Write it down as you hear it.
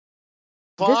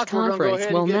o'clock. We're going to go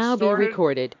ahead and get started.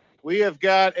 Recorded. We have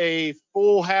got a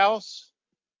full house.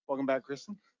 Welcome back,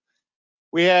 Kristen.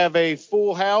 We have a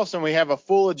full house and we have a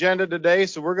full agenda today,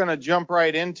 so we're going to jump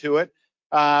right into it.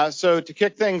 So to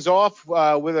kick things off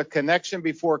with a connection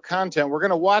before content, we're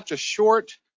going to watch a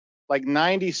short, like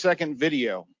 90-second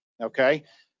video, okay?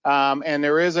 And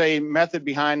there is a method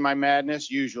behind my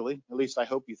madness, usually. At least I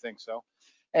hope you think so.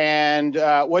 And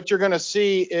what you're going to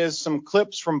see is some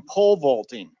clips from pole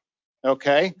vaulting,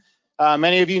 okay?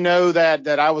 Many of you know that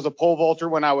I was a pole vaulter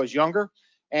when I was younger,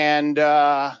 and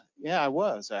yeah, I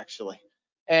was actually.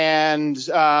 And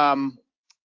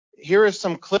here are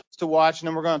some clips to watch, and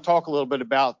then we're going to talk a little bit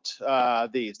about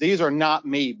these. These are not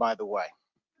me, by the way.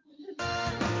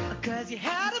 'Cause you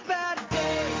had a bad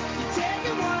day, you take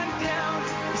it one down,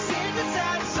 you sing a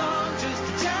sad song just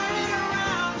to turn it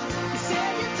around. You say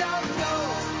you don't know,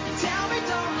 you tell me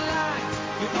don't lie,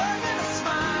 you work on a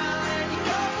smile and you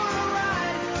go for a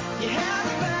ride. You had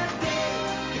a bad day,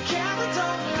 your camera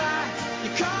don't lie,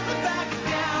 you're coming back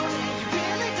down and you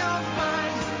really don't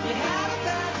mind. You had a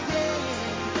bad day,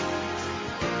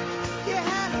 you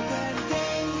had a bad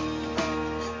day.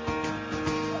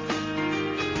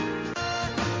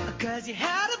 'Cause you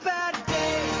had a bad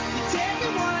day, you take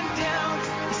it one down,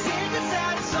 you sing a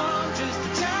sad song just to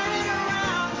turn it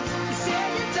around. You say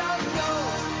you don't know,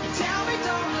 you tell me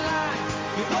don't lie,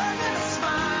 you work on a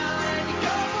smile and you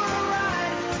go for a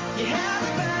ride. You had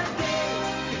a bad day,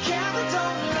 your camera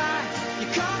don't lie,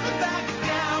 you're coming back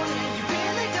down and you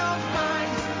really don't mind.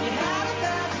 You had a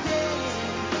bad day,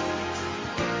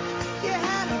 you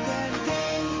had a bad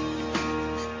day.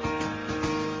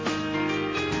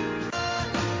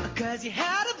 'Cause you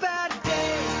had a bad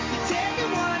day, you take it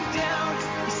one down,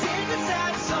 you sing a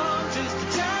sad song just to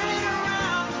turn it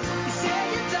around. You say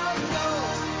you don't know,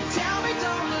 you tell me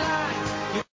don't lie.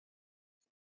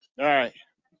 All right.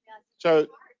 So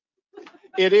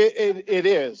it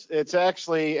is. It's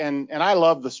actually, and I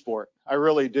love the sport. I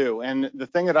really do. And the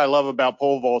thing that I love about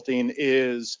pole vaulting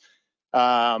is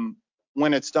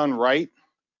when it's done right,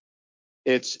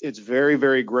 it's very,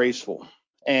 very graceful.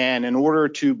 And in order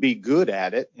to be good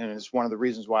at it, and it's one of the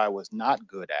reasons why I was not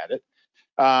good at it,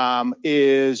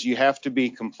 is you have to be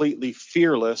completely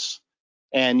fearless,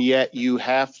 and yet you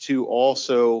have to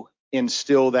also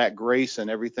instill that grace in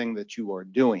everything that you are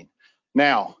doing.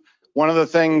 Now, one of the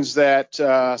things that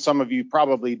some of you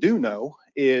probably do know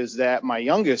is that my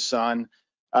youngest son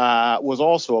was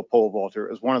also a pole vaulter.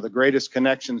 It was one of the greatest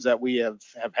connections that we have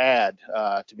had,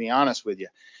 to be honest with you.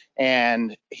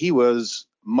 And he was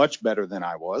much better than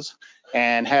I was,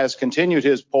 and has continued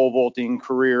his pole vaulting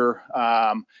career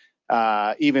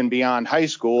even beyond high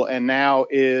school, and now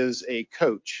is a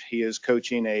coach. He is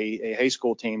coaching a high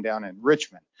school team down in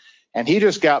Richmond. And he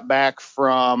just got back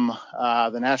from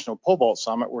the National Pole Vault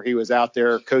Summit, where he was out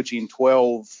there coaching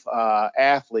 12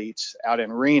 athletes out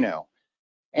in Reno.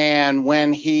 And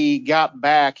when he got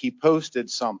back, he posted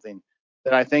something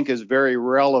that I think is very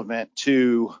relevant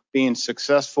to being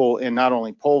successful in not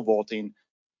only pole vaulting,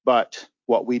 but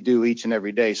what we do each and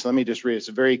every day. So let me just read it. It's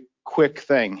a very quick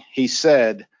thing. He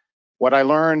said, "What I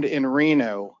learned in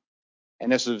Reno,"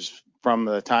 and this is from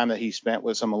the time that he spent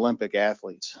with some Olympic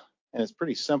athletes, and it's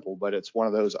pretty simple, but it's one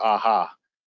of those aha.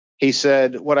 He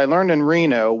said, "What I learned in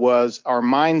Reno was our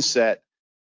mindset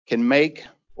can make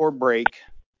or break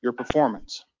your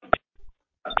performance.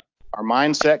 Our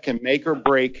mindset can make or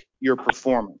break your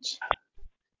performance.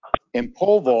 In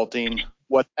pole vaulting,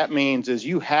 what that means is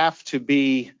you have to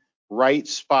be right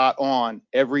spot on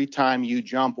every time you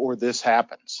jump, or this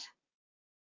happens.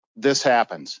 This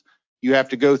happens. You have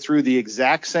to go through the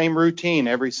exact same routine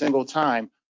every single time,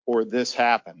 or this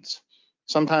happens.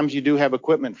 Sometimes you do have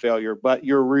equipment failure, but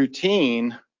your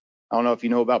routine, I don't know if you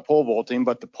know about pole vaulting,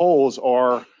 but the poles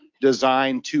are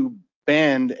designed to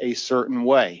bend a certain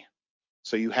way.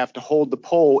 So you have to hold the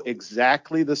pole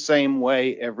exactly the same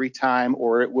way every time,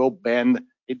 or it will bend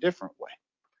a different way.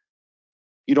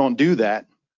 You don't do that,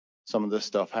 some of this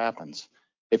stuff happens.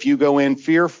 If you go in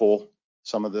fearful,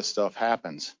 some of this stuff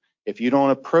happens. If you don't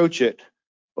approach it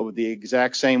with the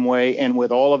exact same way and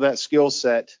with all of that skill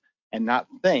set and not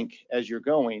think as you're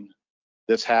going,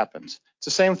 this happens. It's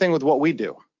the same thing with what we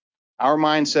do. Our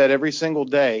mindset every single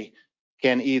day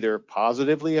can either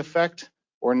positively affect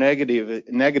or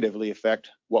negatively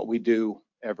affect what we do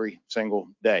every single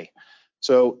day.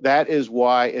 So that is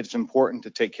why it's important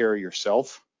to take care of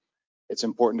yourself. It's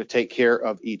important to take care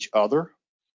of each other,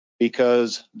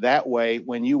 because that way,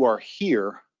 when you are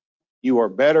here, you are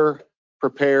better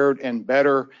prepared and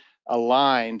better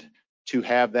aligned to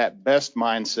have that best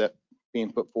mindset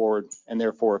being put forward, and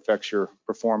therefore affects your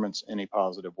performance in a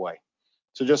positive way.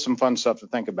 So just some fun stuff to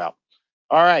think about.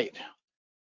 All right.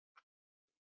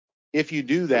 If you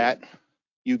do that,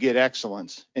 you get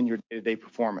excellence in your day-to-day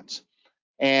performance.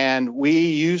 And we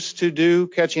used to do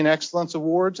Catching Excellence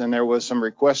Awards, and there was some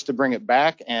requests to bring it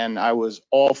back, and I was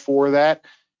all for that.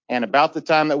 And about the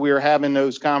time that we were having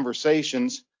those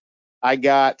conversations, I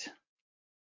got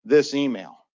this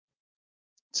email.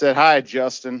 It said, "Hi,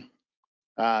 Justin.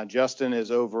 Justin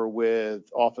is over with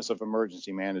Office of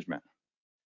Emergency Management.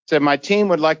 Said, my team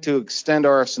would like to extend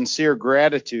our sincere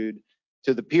gratitude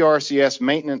to the PRCS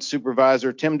maintenance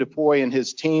supervisor, Tim DePoy, and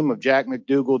his team of Jack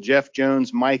McDougall, Jeff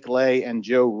Jones, Mike Lay, and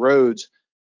Joe Rhodes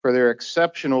for their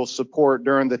exceptional support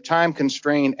during the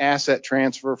time-constrained asset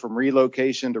transfer from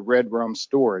relocation to Red Rum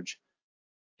storage.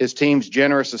 His team's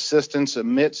generous assistance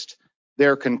amidst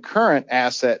their concurrent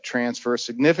asset transfer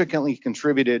significantly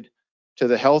contributed to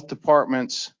the health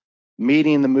department's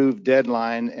meeting the move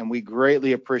deadline, and we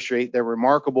greatly appreciate their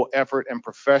remarkable effort and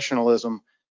professionalism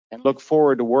and look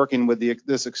forward to working with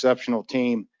this exceptional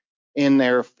team in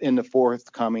the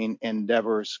forthcoming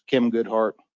endeavors. Kim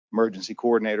Goodhart, Emergency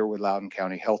Coordinator with Loudoun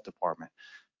County Health Department."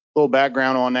 A little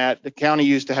background on that. The county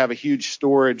used to have a huge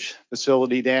storage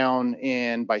facility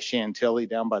down by Chantilly,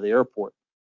 down by the airport.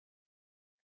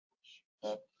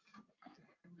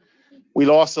 We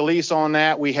lost the lease on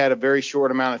that. We had a very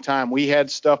short amount of time. We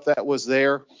had stuff that was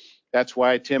there. That's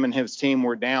why Tim and his team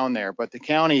were down there. But the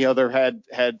county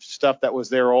had stuff that was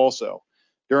there also.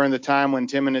 During the time when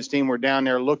Tim and his team were down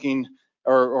there looking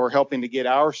or helping to get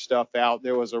our stuff out,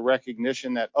 there was a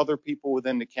recognition that other people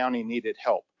within the county needed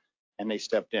help, and they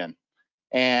stepped in.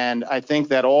 And I think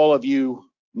that all of you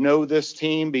know this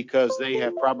team because they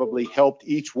have probably helped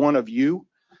each one of you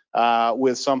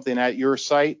with something at your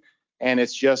site. And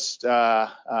it's just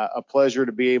a pleasure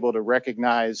to be able to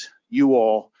recognize you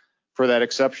all for that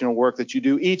exceptional work that you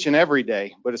do each and every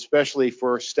day, but especially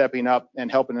for stepping up and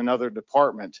helping another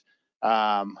department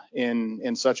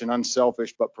in such an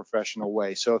unselfish but professional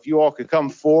way. So if you all could come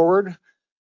forward.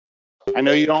 I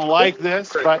know you don't like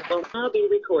this, but will now be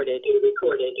recorded.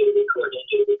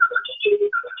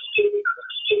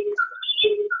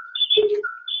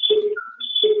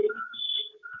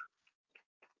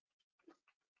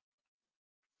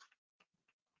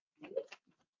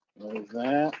 There's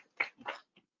that.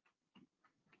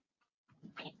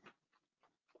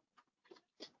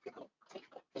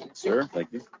 Sir,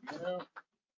 thank you.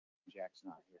 Jack's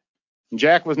not here.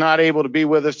 Jack was not able to be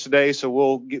with us today, so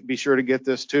we'll be sure to get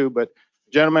this too. But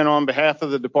gentlemen, on behalf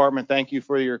of the department, thank you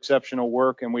for your exceptional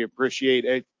work, and we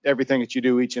appreciate everything that you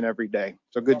do each and every day.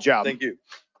 So good job. Thank you.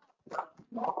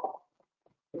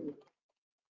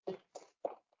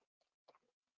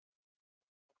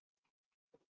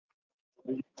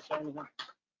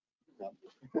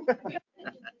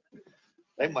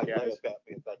 They might laugh at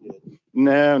me if I did.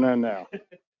 No.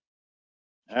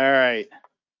 All right.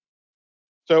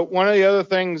 So one of the other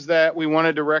things that we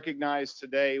wanted to recognize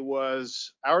today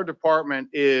was our department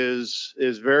is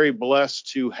very blessed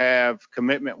to have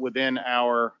commitment within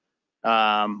our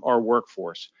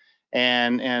workforce,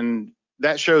 and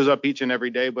that shows up each and every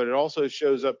day. But it also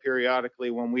shows up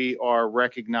periodically when we are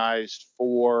recognized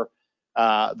for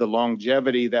the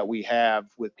longevity that we have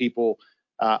with people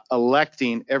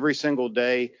electing every single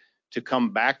day to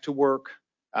come back to work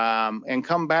and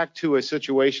come back to a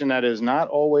situation that is not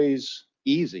always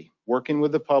easy. Working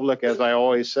with the public, as I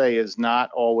always say, is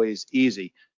not always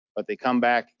easy, but they come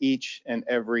back each and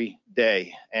every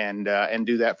day and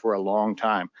do that for a long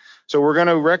time. So we're going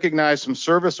to recognize some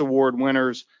service award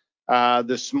winners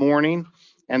this morning.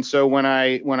 And so when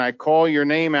I call your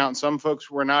name out, and some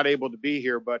folks were not able to be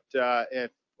here, but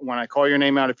when I call your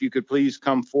name out, if you could please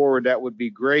come forward, that would be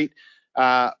great.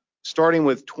 Starting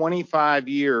with 25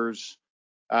 years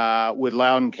with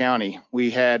Loudoun County. We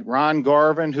had Ron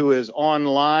Garvin, who is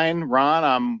online. Ron,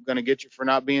 I'm going to get you for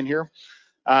not being here.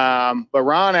 But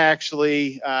Ron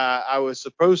actually, I was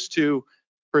supposed to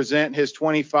present his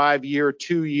 25-year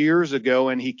 2 years ago,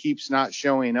 and he keeps not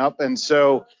showing up. And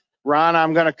so, Ron,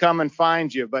 I'm going to come and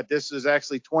find you. But this is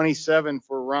actually 27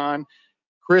 for Ron.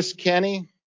 Chris Kenny.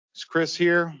 Is Chris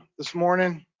here this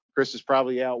morning? Chris is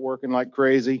probably out working like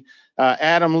crazy.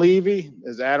 Adam Levy,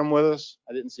 is Adam with us?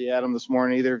 I didn't see Adam this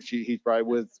morning either. He's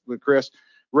probably with Chris.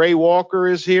 Ray Walker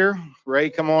is here. Ray,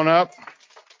 come on up.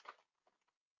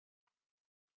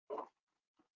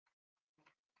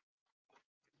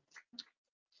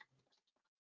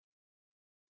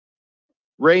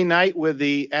 Ray Knight with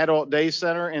the Adult Day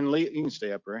Center in you can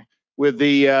stay up, Ray. With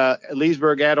the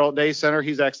Leesburg Adult Day Center.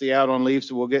 He's actually out on leave,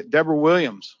 so we'll get Deborah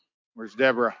Williams. Where's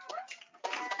Deborah?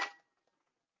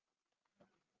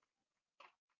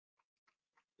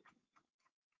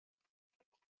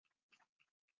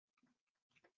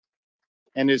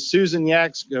 And is Susan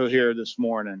Yaxco here this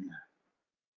morning?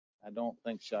 I don't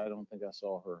think I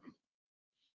saw her.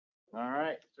 All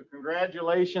right. So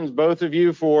congratulations, both of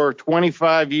you, for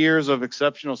 25 years of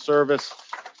exceptional service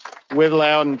with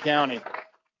Loudoun County.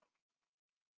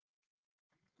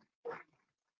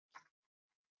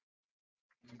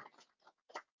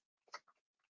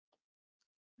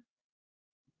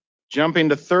 Jumping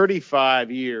to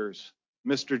 35 years,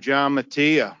 Mr. John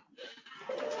Mattia.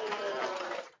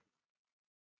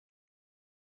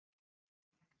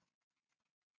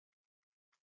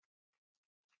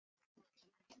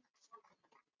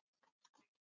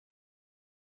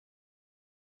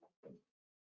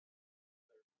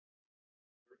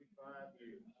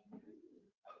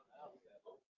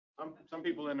 Some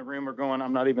people in the room are going,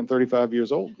 I'm not even 35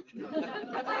 years old.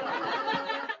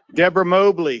 Deborah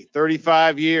Mobley,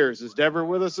 35 years. Is Deborah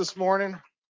with us this morning?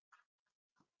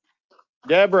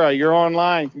 Deborah, you're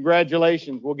online.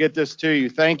 Congratulations. We'll get this to you.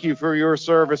 Thank you for your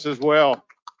service as well.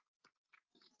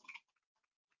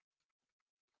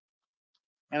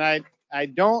 And I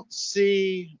don't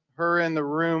see her in the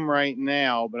room right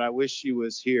now, but I wish she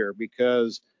was here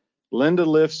because Linda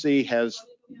Lifsey has,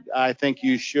 I think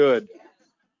you should.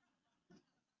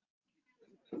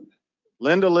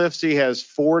 Linda Lifsey has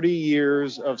 40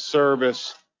 years of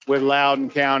service with Loudoun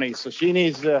County, so she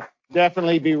needs to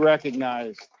definitely be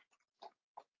recognized.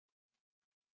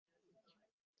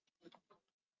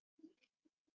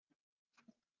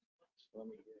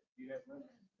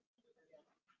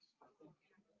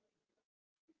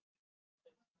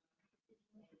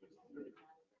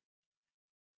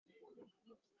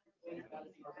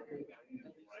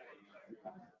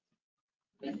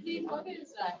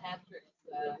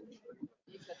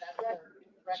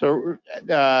 So,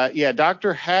 yeah,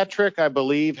 Dr. Hattrick, I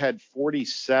believe, had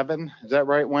 47. Is that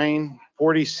right, Wayne?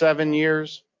 47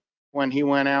 years when he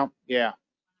went out? Yeah.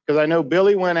 Because I know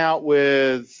Billy went out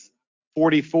with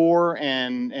 44,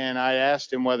 and I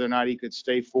asked him whether or not he could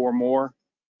stay 4 more,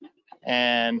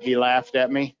 and he laughed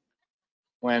at me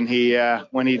when he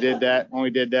did that, when we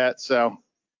did that. So,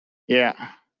 yeah.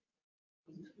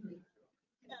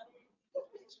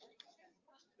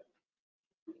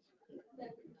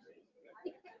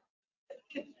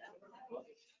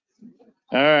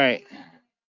 All right.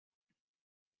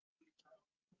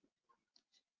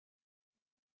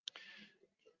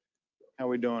 How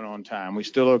we doing on time? We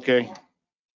still okay?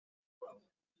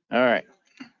 All right.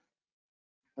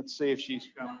 Let's see if she's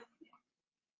coming.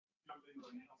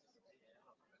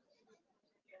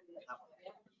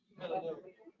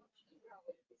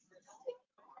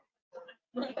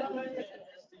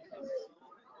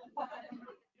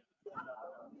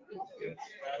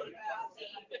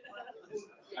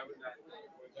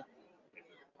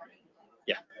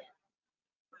 Yeah.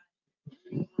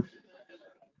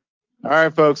 All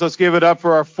right, folks, let's give it up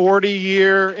for our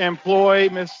 40-year employee,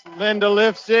 Miss Linda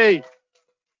Lifsey.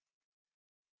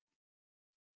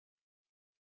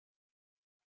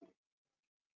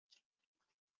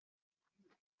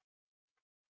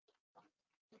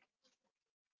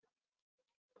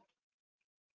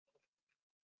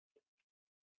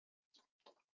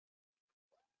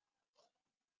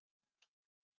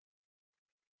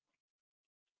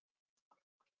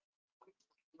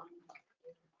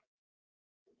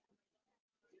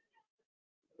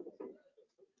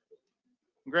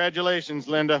 Congratulations,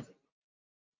 Linda.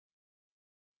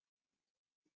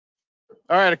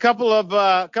 All right, a couple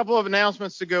of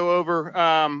announcements to go over.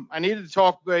 I needed to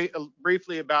talk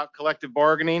briefly about collective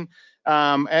bargaining.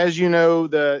 As you know,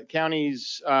 the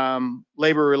county's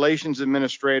labor relations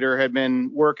administrator had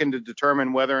been working to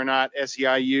determine whether or not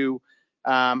SEIU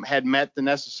had met the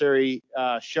necessary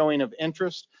showing of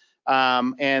interest.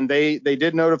 And they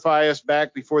did notify us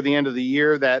back before the end of the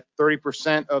year that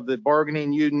 30% of the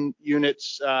bargaining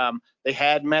units they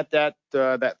had met that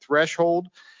threshold.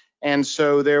 And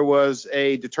so there was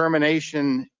a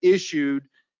determination issued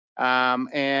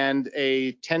and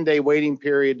a 10-day waiting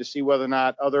period to see whether or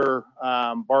not other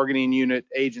bargaining unit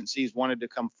agencies wanted to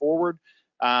come forward.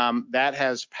 That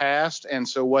has passed. And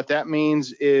so what that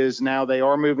means is now they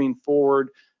are moving forward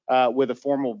with a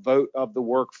formal vote of the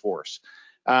workforce.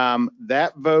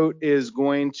 That vote is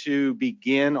going to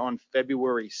begin on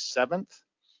February 7th,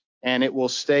 and it will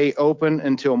stay open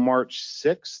until March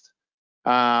 6th.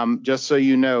 Just so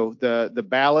you know, the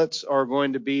ballots are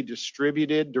going to be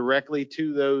distributed directly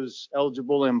to those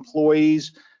eligible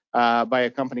employees by a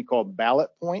company called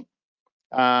Ballot Point.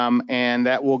 And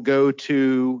that will go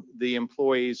to the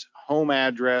employee's home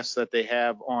address that they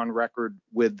have on record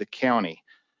with the county.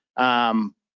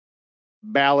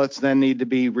 Ballots then need to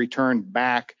be returned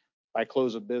back by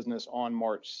close of business on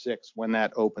March 6th when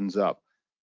that opens up.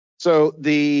 So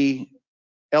the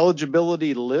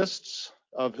eligibility lists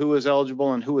of who is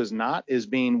eligible and who is not is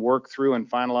being worked through and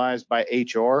finalized by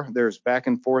HR. There's back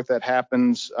and forth that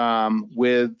happens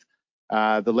with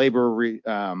the labor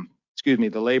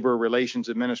relations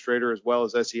administrator, as well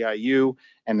as SEIU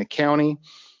and the county.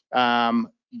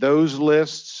 Those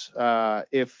lists,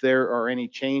 if there are any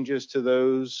changes to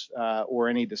those or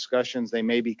any discussions, they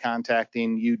may be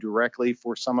contacting you directly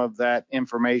for some of that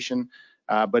information.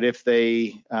 But if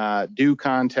they do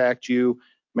contact you,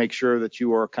 make sure that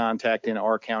you are contacting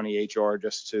our county HR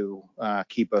just to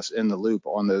keep us in the loop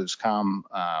on those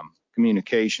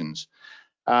communications.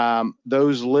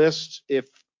 Those lists, if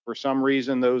for some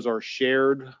reason those are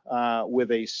shared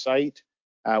with a site,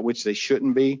 which they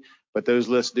shouldn't be, but those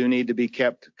lists do need to be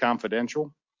kept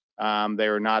confidential. They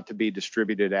are not to be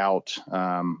distributed out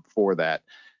for that.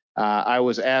 I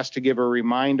was asked to give a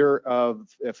reminder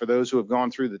for those who have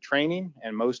gone through the training,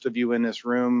 and most of you in this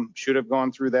room should have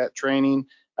gone through that training,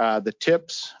 the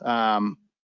tips.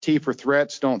 T for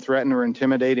threats: don't threaten or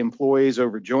intimidate employees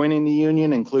over joining the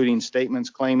union, including statements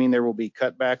claiming there will be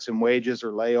cutbacks in wages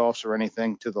or layoffs or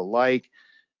anything to the like.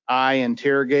 I,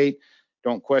 interrogate: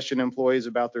 don't question employees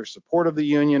about their support of the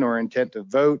union or intent to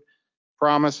vote.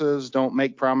 Promises: don't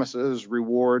make promises of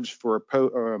rewards for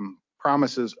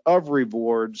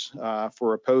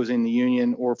opposing the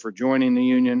union or for joining the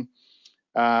union.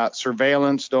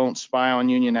 Surveillance: don't spy on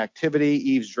union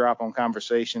activity, eavesdrop on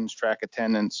conversations, track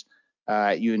attendance,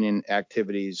 union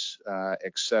activities,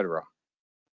 etc.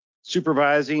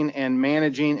 Supervising and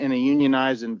managing in a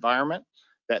unionized environment.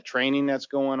 That training that's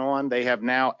going on, they have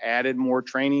now added more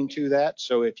training to that.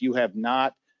 So if you have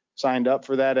not signed up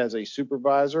for that as a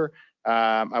supervisor,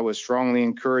 I would strongly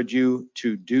encourage you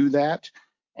to do that.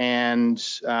 And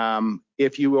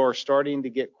if you are starting to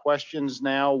get questions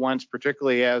now,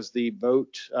 particularly as the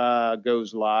vote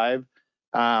goes live,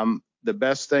 the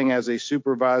best thing as a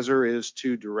supervisor is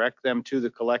to direct them to the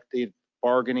collective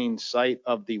bargaining site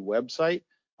of the website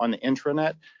on the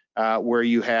intranet, where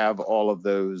you have all of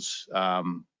those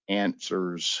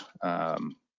answers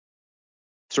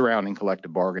surrounding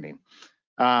collective bargaining.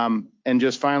 And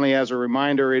just finally, as a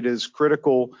reminder, it is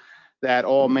critical that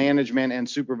all management and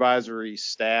supervisory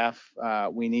staff,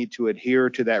 we need to adhere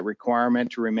to that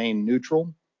requirement to remain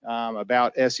neutral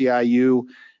about SEIU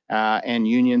and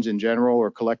unions in general,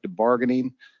 or collective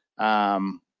bargaining.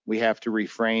 We have to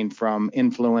refrain from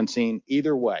influencing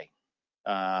either way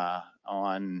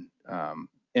on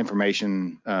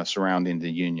information surrounding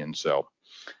the union. So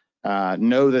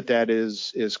know that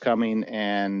is coming,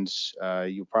 and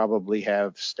you probably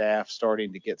have staff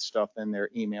starting to get stuff in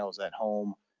their emails at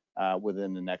home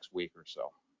within the next week or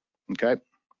so. Okay.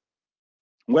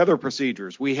 Weather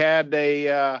procedures. We had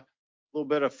a little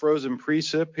bit of frozen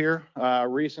precip here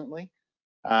recently.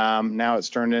 Now it's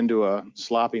turned into a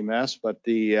sloppy mess, but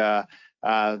the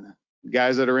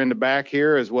guys that are in the back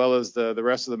here, as well as the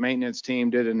rest of the maintenance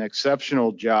team, did an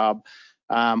exceptional job.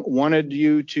 Wanted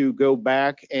you to go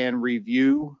back and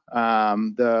review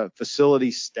the facility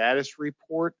status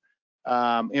report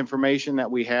information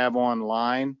that we have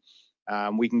online.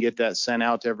 We can get that sent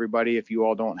out to everybody if you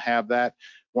all don't have that.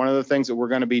 One of the things that we're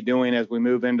going to be doing as we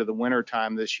move into the winter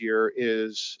time this year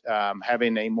is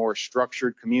having a more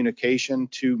structured communication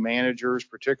to managers,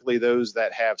 particularly those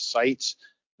that have sites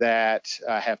that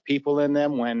have people in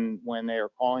them when they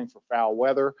are calling for foul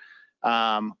weather.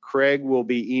 Craig will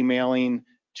be emailing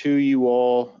to you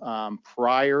all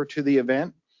prior to the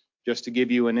event, just to give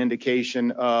you an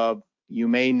indication of you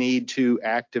may need to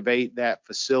activate that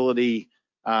facility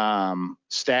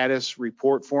status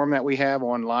report form that we have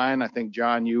online. I think,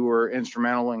 John, you were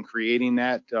instrumental in creating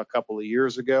that a couple of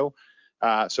years ago.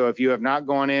 So if you have not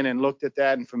gone in and looked at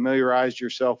that and familiarized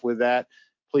yourself with that,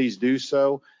 please do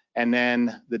so. And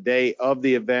then the day of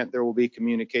the event, there will be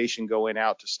communication going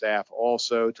out to staff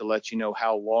also to let you know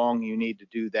how long you need to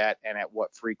do that and at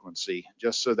what frequency,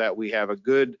 just so that we have a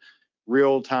good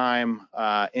real-time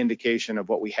indication of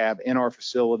what we have in our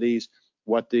facilities,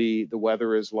 what the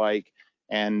weather is like,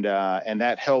 and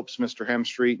that helps Mr.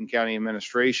 Hemstreet and county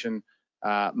administration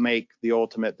make the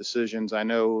ultimate decisions. I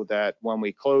know that when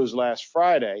we closed last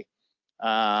Friday,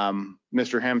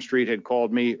 Mr. Hemstreet had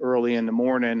called me early in the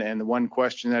morning, and the one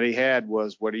question that he had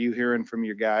was, what are you hearing from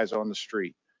your guys on the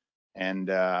street? And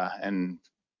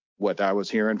what I was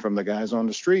hearing from the guys on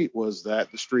the street was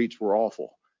that the streets were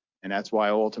awful. And that's why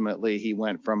ultimately he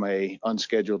went from a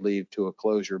unscheduled leave to a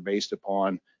closure based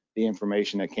upon the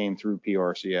information that came through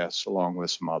PRCS along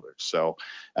with some others. So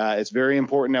it's very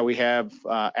important that we have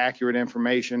accurate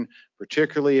information,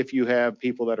 particularly if you have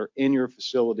people that are in your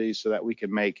facilities, so that we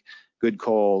can make good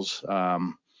calls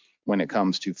when it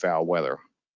comes to foul weather.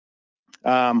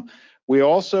 We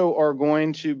also are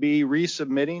going to be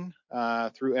resubmitting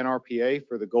through NRPA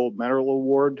for the Gold Medal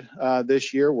Award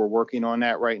this year. We're working on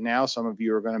that right now. Some of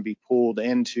you are going to be pulled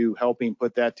into helping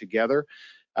put that together.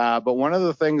 But one of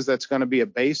the things that's going to be a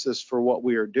basis for what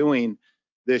we are doing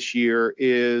this year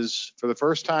is, for the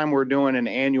first time, we're doing an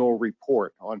annual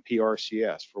report on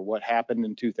PRCS for what happened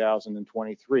in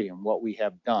 2023 and what we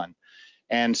have done.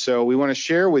 And so we want to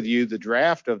share with you the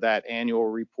draft of that annual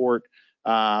report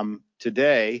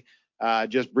today.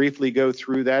 Just briefly go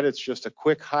through that. It's just a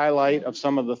quick highlight of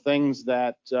some of the things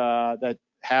that that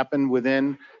happened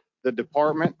within the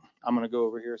department. I'm going to go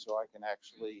over here so I can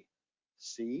actually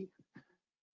see.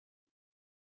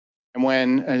 And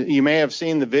when you may have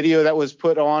seen the video that was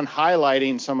put on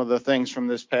highlighting some of the things from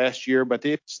this past year, but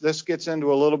this gets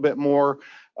into a little bit more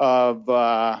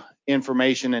of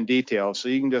information and detail. So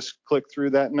you can just click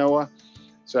through that, Noah.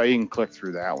 So you can click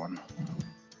through that one.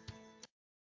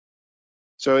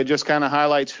 So it just kind of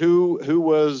highlights who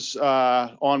was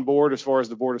on board as far as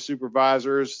the Board of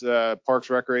Supervisors, the Parks,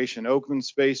 Recreation, Open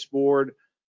Space Board,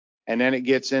 and then it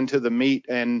gets into the meat.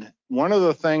 And one of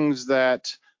the things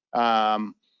that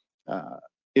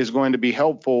is going to be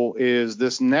helpful is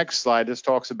this next slide. This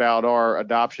talks about our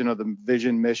adoption of the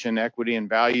vision, mission, equity, and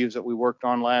values that we worked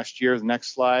on last year. The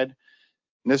next slide.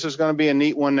 And this is going to be a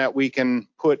neat one that we can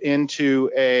put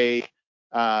into a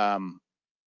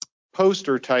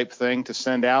poster type thing to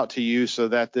send out to you so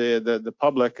that the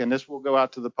public, and this will go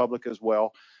out to the public as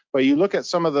well, but you look at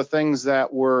some of the things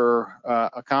that were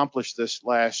accomplished this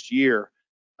last year,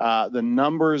 the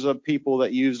numbers of people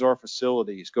that used our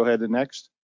facilities. Go ahead to next.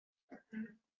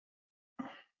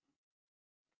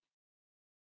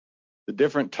 The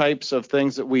different types of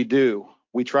things that we do.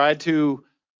 We tried to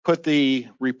put the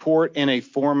report in a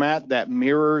format that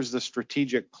mirrors the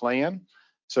strategic plan.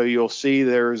 So you'll see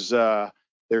there's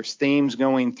themes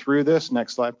going through this.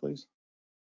 Next slide, please.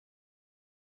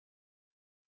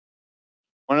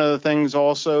 One of the things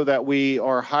also that we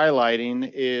are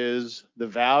highlighting is the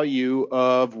value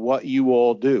of what you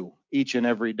all do each and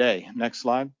every day. Next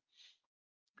slide.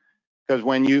 Because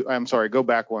when you, I'm sorry, go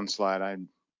back one slide. I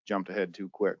jumped ahead too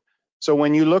quick. So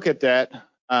when you look at that,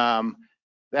 that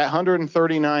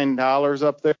 $139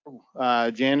 up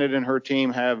there, Janet and her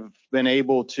team have been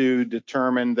able to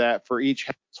determine that for each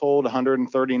household,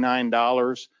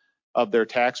 $139 of their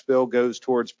tax bill goes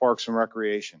towards Parks and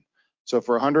Recreation. So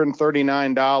for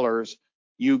 $139,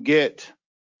 you get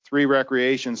 3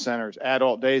 recreation centers,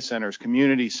 adult day centers,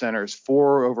 community centers,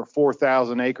 over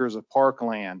 4,000 acres of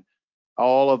parkland,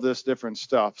 all of this different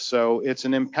stuff. So it's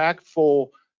an impactful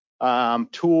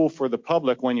tool for the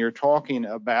public when you're talking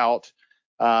about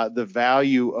the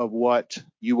value of what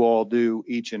you all do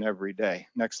each and every day.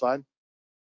 Next slide.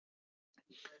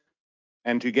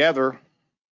 And together,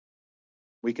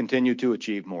 we continue to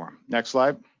achieve more. Next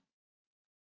slide.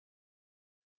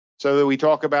 So that we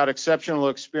talk about exceptional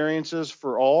experiences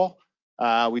for all.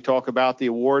 We talk about the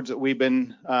awards that we've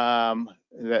been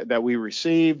that we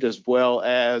received, as well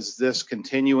as this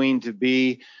continuing to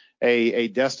be a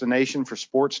destination for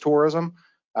sports tourism.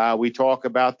 We talk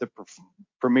about the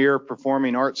premier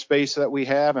performing art space that we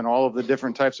have and all of the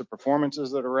different types of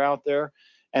performances that are out there.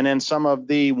 And then some of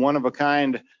the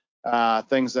one-of-a-kind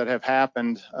things that have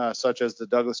happened, such as the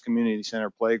Douglas Community Center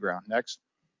Playground. Next.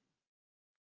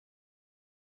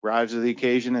 Rise to the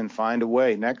occasion and find a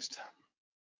way. Next.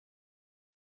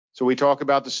 So we talk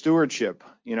about the stewardship,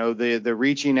 you know, the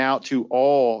reaching out to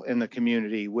all in the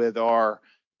community with our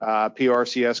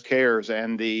PRCS Cares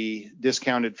and the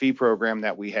discounted fee program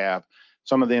that we have.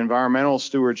 Some of the environmental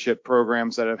stewardship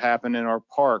programs that have happened in our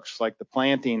parks, like the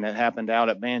planting that happened out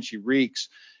at Banshee Reeks,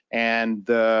 and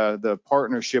the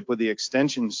partnership with the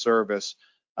Extension Service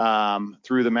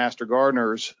through the Master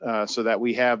Gardeners, so that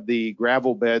we have the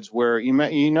gravel beds where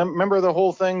remember the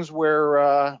whole things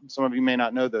where some of you may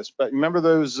not know this, but remember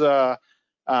those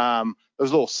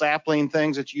little sapling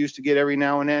things that you used to get every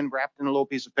now and then wrapped in a little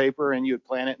piece of paper, and you would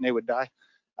plant it and they would die.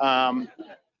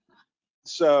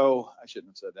 So I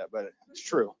shouldn't have said that, but it's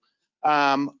true.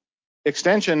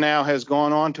 Extension now has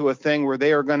gone on to a thing where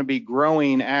they are going to be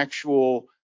growing actual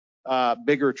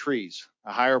bigger trees,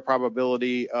 a higher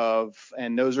probability of,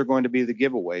 and those are going to be the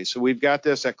giveaways. So we've got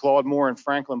this at Claude Moore and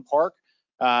Franklin Park,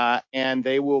 and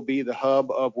they will be the hub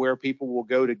of where people will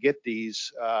go to get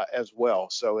these as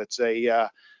well. So it's a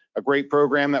great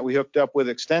program that we hooked up with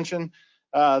Extension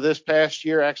this past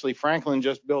year. Actually, Franklin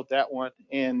just built that one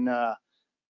in,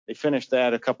 they finished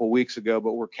that a couple weeks ago,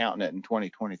 but we're counting it in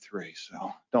 2023.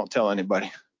 So don't tell anybody.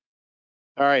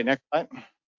 All right, next slide.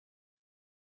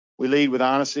 We lead with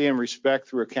honesty and respect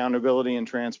through accountability and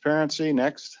transparency.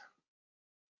 Next.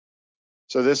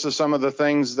 So this is some of the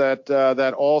things that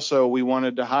that also we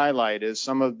wanted to highlight is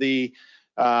some of the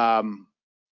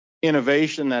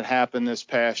innovation that happened this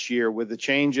past year with the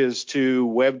changes to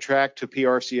WebTrack to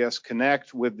PRCS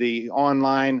Connect, with the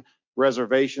online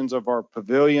reservations of our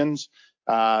pavilions,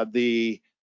 the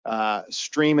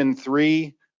Streamin'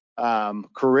 3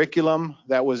 curriculum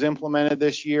that was implemented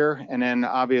this year. And then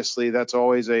obviously that's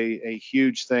always a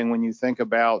huge thing when you think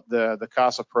about the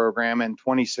CASA program and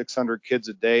 2,600 kids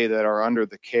a day that are under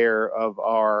the care of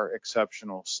our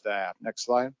exceptional staff. Next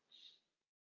slide.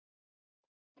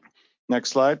 Next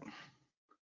slide.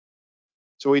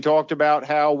 So we talked about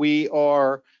how we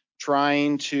are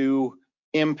trying to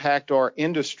impact our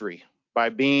industry by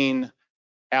being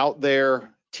out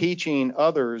there teaching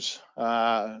others,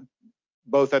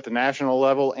 both at the national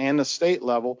level and the state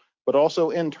level, but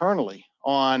also internally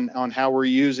on how we're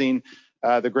using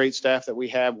the great staff that we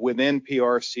have within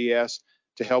PRCS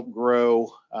to help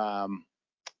grow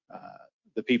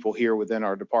the people here within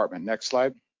our department. Next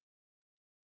slide.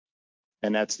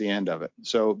 And that's the end of it.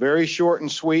 So very short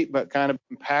and sweet, but kind of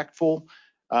impactful.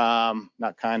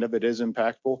 Not kind of, it is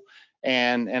impactful.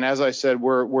 And as I said,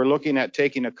 we're looking at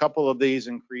taking a couple of these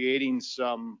and creating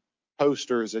some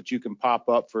posters that you can pop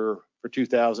up for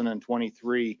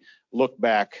 2023 look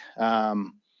back,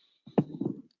 and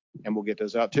we'll get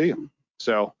those out to you.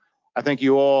 So I think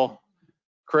you all,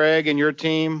 Craig and your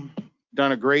team,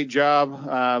 done a great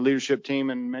job, leadership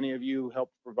team, and many of you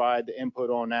helped provide the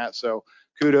input on that. So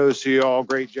kudos to you all,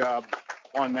 great job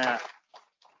on that.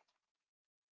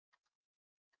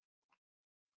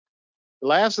 The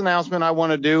last announcement I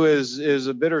want to do is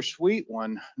a bittersweet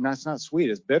one. No, it's not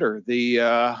sweet, it's bitter.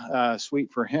 The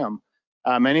sweet for him.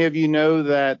 Many of you know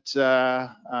that,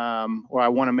 or I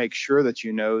want to make sure that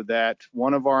you know that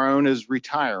one of our own is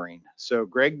retiring. So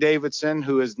Greg Davidson,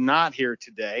 who is not here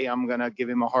today, I'm going to give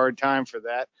him a hard time for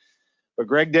that. But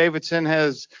Greg Davidson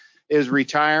is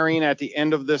retiring at the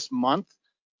end of this month.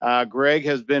 Greg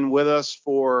has been with us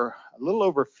for a little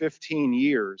over 15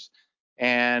 years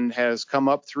and has come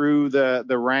up through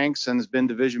the ranks and has been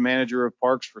division manager of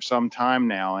parks for some time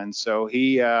now. And so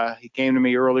he came to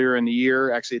me earlier in the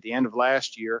year, actually at the end of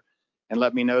last year, and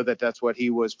let me know that that's what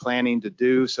he was planning to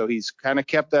do. So he's kind of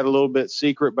kept that a little bit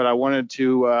secret, but I wanted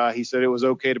to, he said it was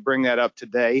okay to bring that up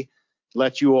today,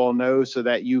 let you all know so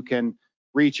that you can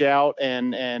reach out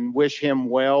and wish him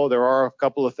well. There are a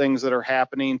couple of things that are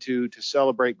happening to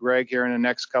celebrate Greg here in the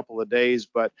next couple of days,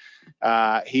 but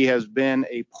he has been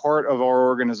a part of our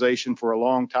organization for a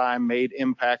long time, made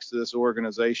impacts to this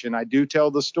organization. I do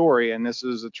tell the story, and this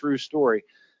is a true story.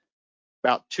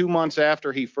 About 2 months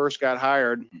after he first got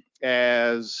hired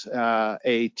as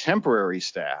a temporary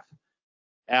staff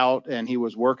out, and he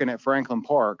was working at Franklin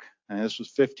Park, and this was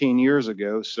 15 years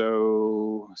ago,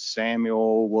 so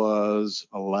Samuel was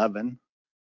 11.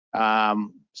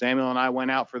 Samuel and I went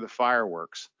out for the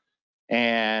fireworks,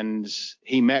 and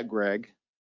he met Greg,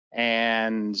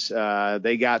 and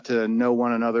they got to know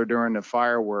one another during the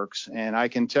fireworks. And I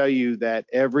can tell you that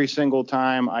every single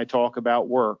time I talk about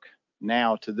work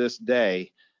now to this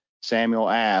day, Samuel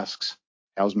asks,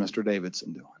 "How's Mr.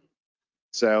 Davidson doing?"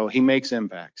 So he makes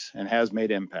impacts and has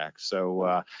made impacts.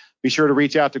 So be sure to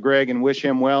reach out to Greg and wish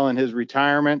him well in his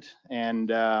retirement. And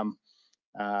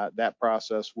that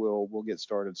process will get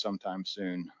started sometime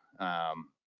soon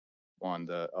on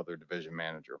the other division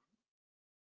manager.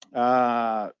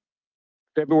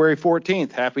 February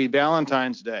 14th, happy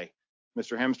Valentine's Day.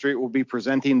 Mr. Hemstreet will be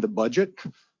presenting the budget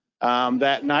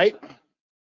that night.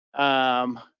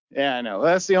 Yeah, I know.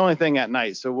 That's the only thing at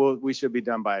night. So we should be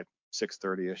done by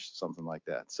 6:30ish, something like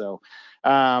that. So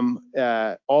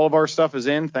all of our stuff is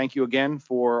in. Thank you again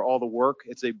for all the work.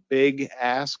 It's a big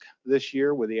ask this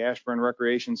year with the Ashburn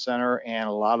Recreation Center and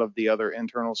a lot of the other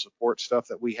internal support stuff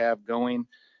that we have going.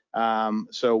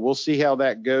 So we'll see how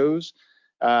that goes.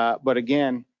 But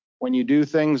again, when you do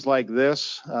things like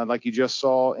this, like you just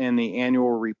saw in the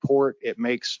annual report, it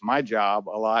makes my job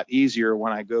a lot easier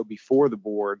when I go before the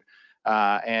board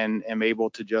and am able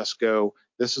to just go,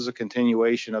 this is a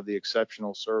continuation of the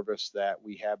exceptional service that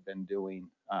we have been doing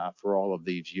for all of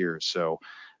these years. So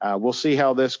we'll see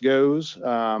how this goes.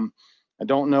 I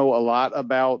don't know a lot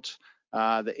about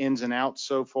the ins and outs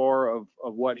so far of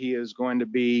what he is going to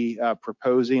be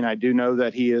proposing. I do know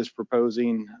that he is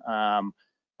proposing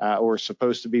or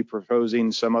supposed to be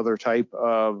proposing some other type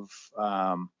of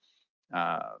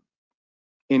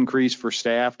increase for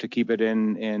staff to keep it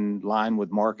in line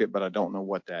with market, but I don't know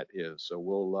what that is. So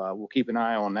we'll keep an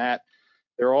eye on that.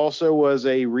 There also was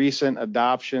a recent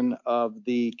adoption of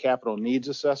the capital needs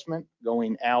assessment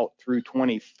going out through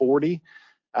 2040.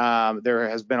 There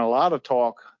has been a lot of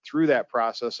talk through that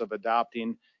process of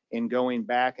adopting in going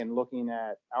back and looking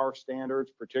at our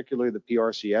standards, particularly the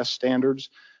PRCS standards.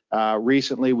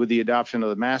 Recently, with the adoption of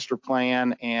the master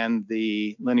plan and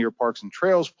the linear parks and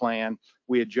trails plan,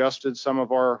 we adjusted some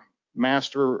of our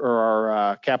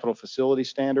capital facility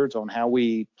standards on how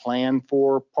we plan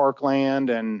for parkland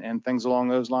and things along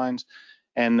those lines.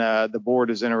 And the board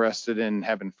is interested in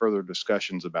having further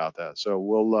discussions about that. So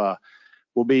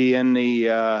we'll be in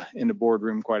the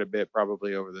boardroom quite a bit,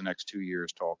 probably over the next 2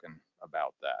 years, talking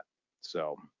about that.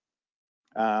 So,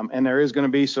 and there is going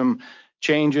to be some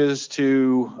changes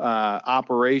to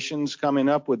operations coming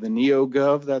up with the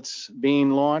NeoGov that's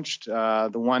being launched.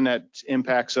 The one that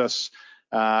impacts us,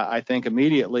 I think,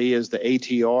 immediately is the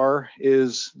ATR.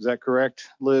 Is that correct,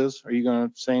 Liz? Are you going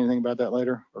to say anything about that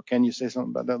later, or can you say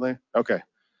something about that later? Okay.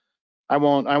 I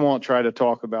won't try to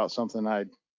talk about something I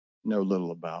know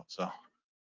little about. So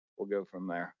we'll go from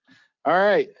there. All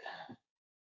right.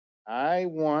 I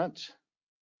want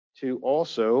to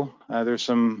also, there's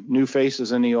some new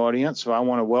faces in the audience, so I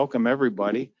want to welcome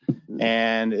everybody.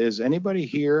 And is anybody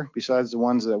here, besides the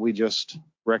ones that we just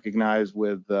recognized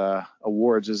with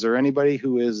awards, is there anybody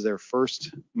who is their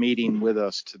first meeting with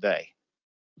us today?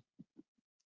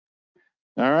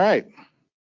 All right.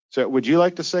 So would you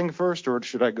like to sing first, or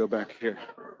should I go back here?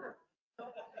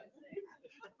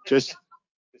 Just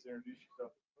introduce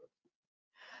yourself.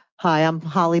 Hi, I'm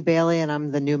Holly Bailey, and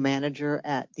I'm the new manager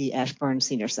at the Ashburn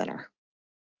Senior Center.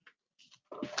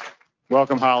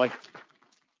 Welcome, Holly.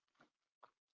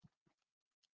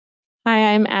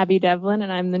 Hi, I'm Abby Devlin,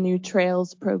 and I'm the new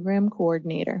Trails Program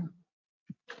Coordinator.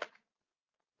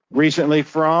 Recently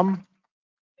from?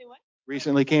 Say what?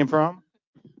 Recently came from?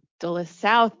 Dulles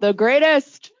South, the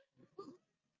greatest.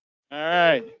 All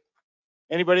right.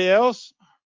 Anybody else?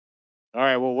 All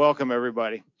right, well, welcome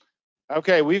everybody.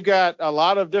 Okay, we've got a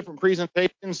lot of different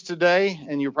presentations today,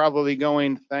 and you're probably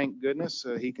going, thank goodness,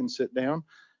 he can sit down.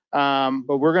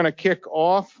 But we're going to kick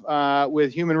off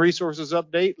with Human Resources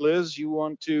Update. Liz, you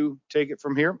want to take it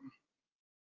from here?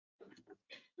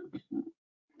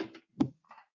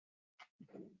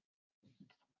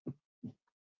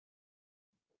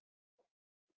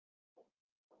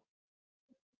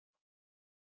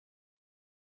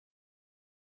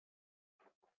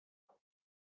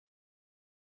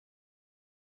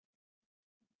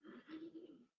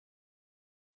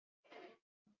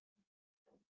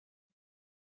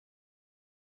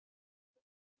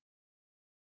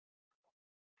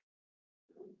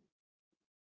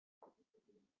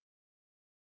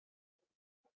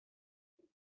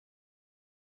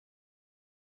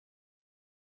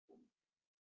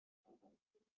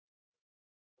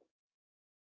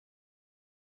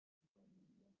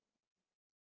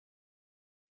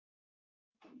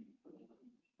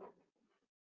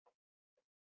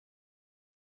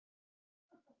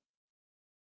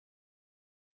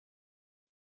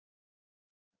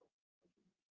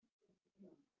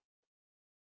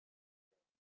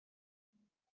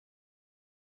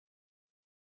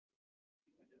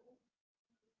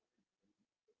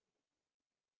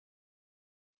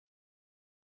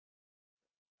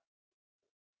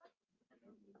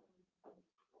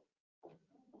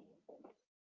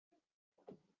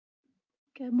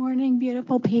 Good morning,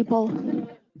 beautiful people.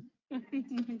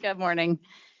 Good morning.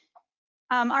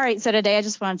 All right, so today I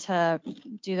just wanted to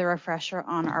do the refresher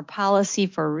on our policy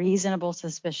for reasonable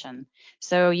suspicion.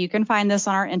 So you can find this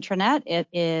on our intranet. It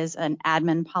is an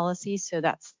admin policy, so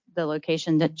that's the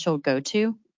location that you'll go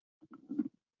to.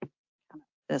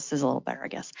 This is a little better, I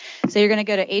guess. So you're going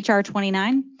to go to HR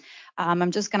 29.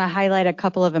 I'm just going to highlight a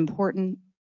couple of important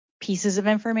pieces of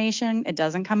information. It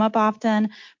doesn't come up often,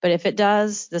 but if it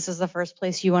does, this is the first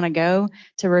place you want to go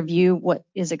to review what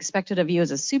is expected of you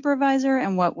as a supervisor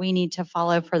and what we need to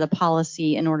follow for the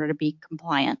policy in order to be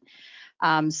compliant.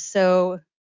 So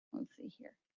let's see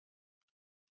here.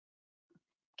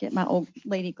 Get my old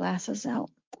lady glasses out.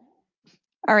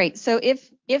 All right, so if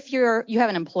you have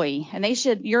an employee, and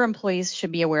your employees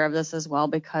should be aware of this as well,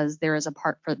 because there is a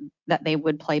part for that they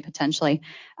would play potentially.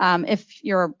 If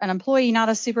you're an employee, not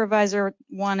a supervisor,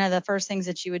 one of the first things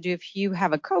that you would do if you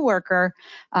have a coworker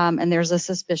and there's a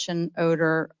suspicion,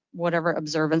 odor, whatever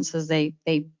observances they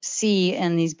see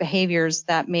in these behaviors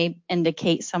that may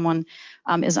indicate someone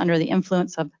is under the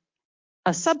influence of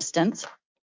a substance,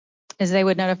 is they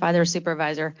would notify their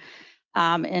supervisor.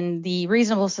 In the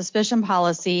reasonable suspicion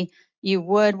policy, you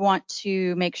would want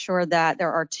to make sure that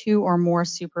there are 2 or more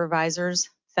supervisors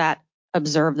that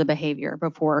observe the behavior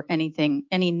before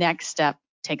any next step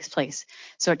takes place.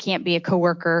 So it can't be a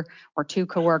coworker or 2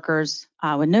 coworkers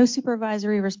with no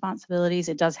supervisory responsibilities.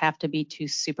 It does have to be 2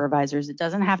 supervisors. It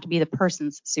doesn't have to be the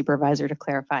person's supervisor, to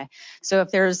clarify. So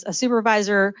if there's a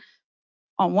supervisor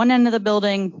on one end of the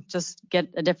building, just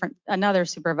get another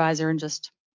supervisor and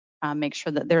just make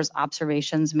sure that there's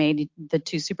observations made. The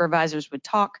two supervisors would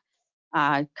talk,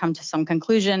 come to some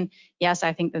conclusion. Yes,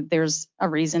 I think that there's a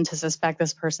reason to suspect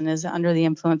this person is under the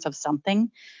influence of something.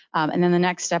 And then the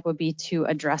next step would be to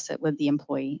address it with the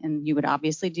employee. And you would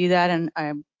obviously do that in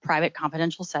a private,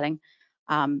 confidential setting.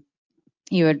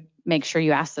 You would make sure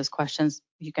you ask those questions.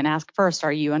 You can ask first,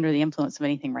 are you under the influence of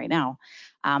anything right now?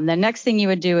 The next thing you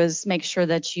would do is make sure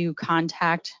that you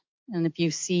contact, and if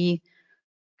you see,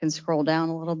 can scroll down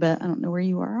a little bit. I don't know where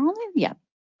you are on there. Yeah,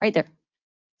 right there.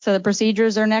 So the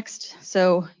procedures are next.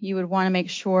 So you would want to make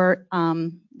sure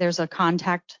there's a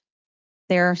contact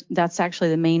there. That's actually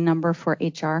the main number for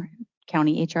HR,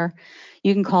 county HR.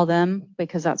 You can call them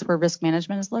because that's where risk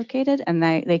management is located. And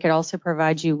they could also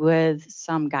provide you with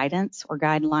some guidance or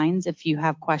guidelines if you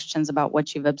have questions about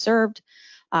what you've observed,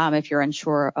 if you're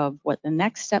unsure of what the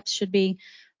next steps should be.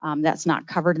 That's not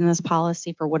covered in this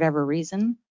policy for whatever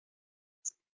reason.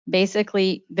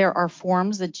 Basically, there are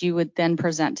forms that you would then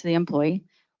present to the employee.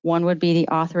 One would be the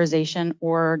authorization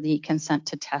or the consent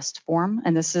to test form.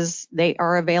 And they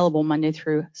are available Monday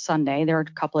through Sunday. There are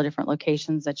a couple of different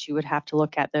locations that you would have to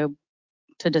look at though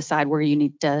to decide where you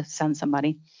need to send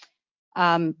somebody.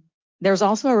 There's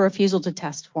also a refusal to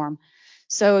test form.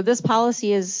 So this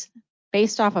policy is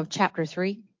based off of Chapter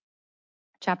 3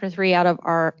 out of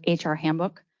our HR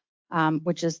handbook,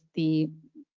 which is the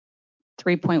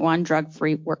 3.1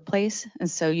 drug-free workplace. And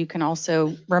so you can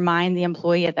also remind the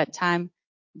employee at that time,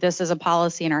 this is a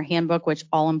policy in our handbook, which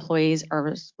all employees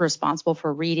are responsible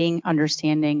for reading,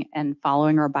 understanding, and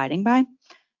following or abiding by,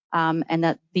 and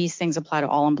that these things apply to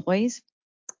all employees.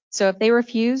 So if they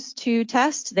refuse to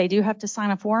test, they do have to sign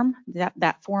a form.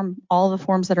 That form, all the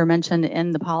forms that are mentioned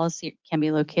in the policy can be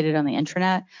located on the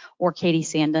intranet, or Katie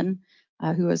Sandin,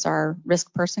 who is our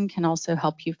risk person, can also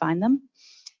help you find them.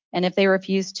 And if they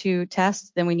refuse to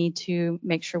test, then we need to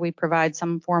make sure we provide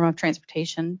some form of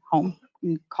transportation home.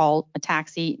 You call a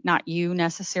taxi, not you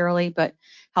necessarily, but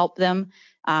help them.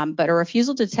 But a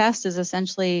refusal to test is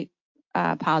essentially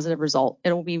a positive result.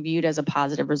 It will be viewed as a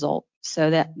positive result.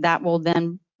 So that will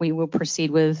then, we will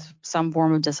proceed with some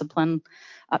form of discipline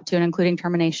up to and including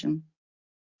termination.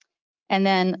 And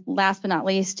then last but not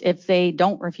least, if they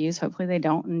don't refuse, hopefully they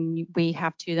don't, and we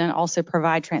have to then also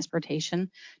provide transportation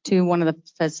to one of the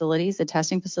facilities, the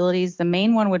testing facilities. The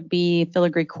main one would be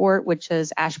Filigree Court, which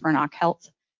is Ashburn Ock Health,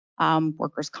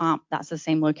 Workers' Comp. That's the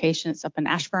same location. It's up in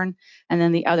Ashburn. And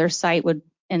then the other site would,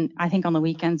 and I think on the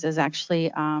weekends, is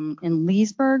actually in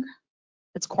Leesburg.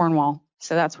 It's Cornwall.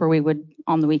 So that's where we would,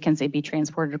 on the weekends, they'd be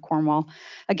transported to Cornwall.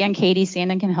 Again, Katie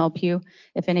Sandin can help you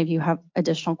if any of you have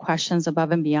additional questions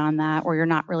above and beyond that, or you're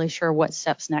not really sure what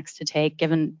steps next to take,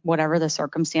 given whatever the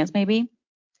circumstance may be.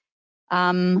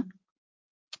 I'm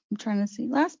trying to see,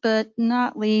 last but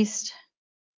not least,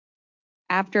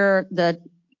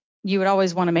 you would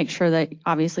always want to make sure that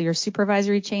obviously your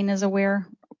supervisory chain is aware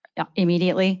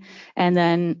immediately, and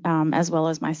then as well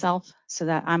as myself, so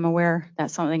that I'm aware that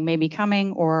something may be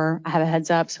coming, or I have a heads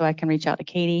up so I can reach out to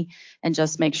Katie and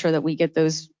just make sure that we get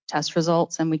those test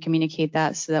results and we communicate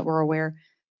that so that we're aware,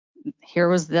 here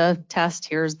was the test,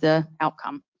 here's the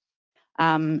outcome.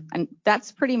 And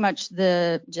that's pretty much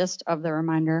the gist of the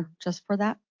reminder just for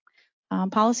that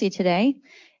policy today.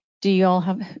 Do you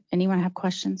all anyone have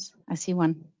questions? I see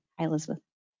one. Hi, Elizabeth.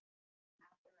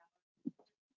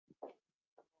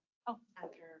 Oh,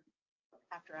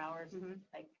 after hours,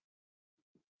 like,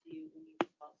 do you need to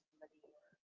call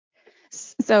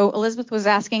somebody? So Elizabeth was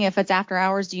asking if it's after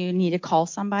hours, do you need to call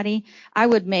somebody? I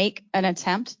would make an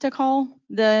attempt to call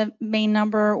the main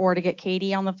number or to get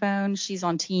Katie on the phone. She's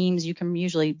on Teams. You can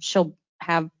usually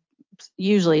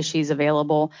she's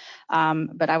available.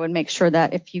 But I would make sure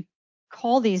that if you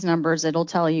call these numbers, it'll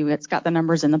tell you it's got the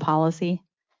numbers in the policy,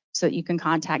 so that you can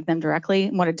contact them directly.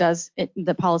 And what it does,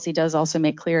 the policy does also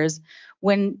make clear is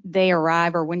when they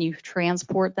arrive or when you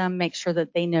transport them, make sure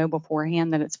that they know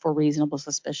beforehand that it's for reasonable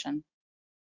suspicion.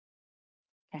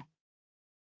 Okay.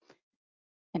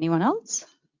 Anyone else?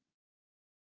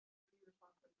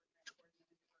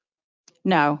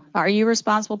 No. Are you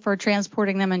responsible for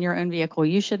transporting them in your own vehicle?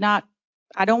 You should not.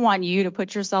 I don't want you to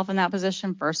put yourself in that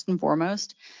position first and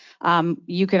foremost.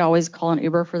 You could always call an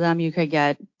Uber for them. You could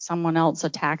get someone else, a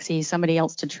taxi, somebody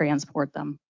else to transport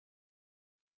them.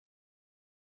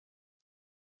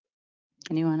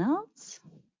 Anyone else?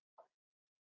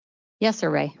 Yes, sir,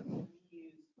 Ray.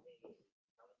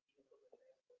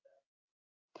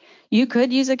 You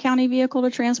could use a county vehicle to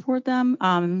transport them.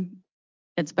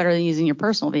 It's better than using your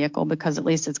personal vehicle because at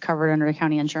least it's covered under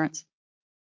county insurance.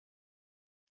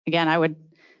 Again,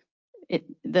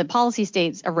 the policy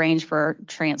states arrange for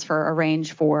transfer,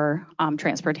 arrange for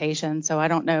transportation. So I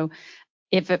don't know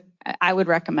I would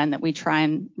recommend that we try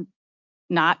and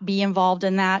not be involved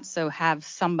in that. So have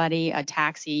somebody, a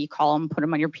taxi, call them, put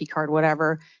them on your P card,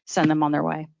 whatever, send them on their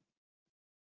way.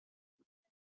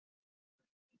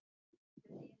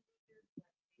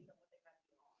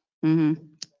 Mm-hmm.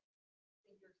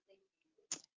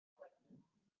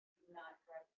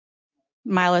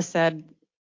 Mila said,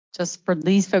 just for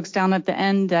these folks down at the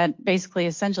end, that basically,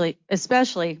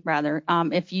 especially rather,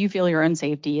 if you feel your own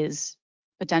safety is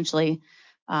potentially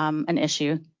an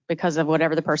issue because of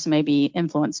whatever the person may be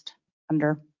influenced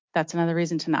under, that's another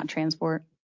reason to not transport.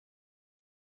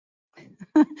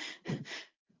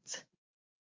 It's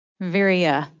very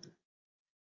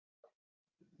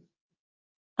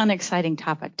unexciting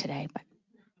topic today, but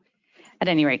at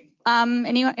any rate,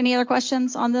 any other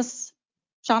questions on this,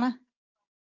 Shauna?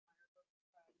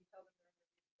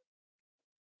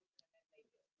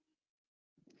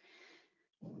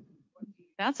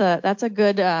 That's a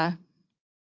good.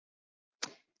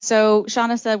 So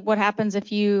Shauna said, what happens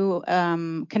if you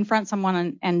confront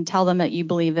someone and tell them that you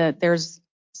believe that there's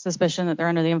suspicion that they're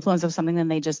under the influence of something, then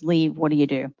they just leave? What do you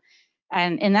do?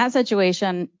 And in that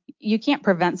situation, you can't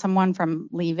prevent someone from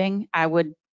leaving. I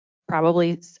would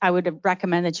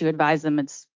recommend that you advise them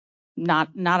it's not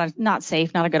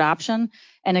safe, not a good option.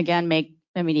 And again, make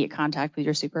immediate contact with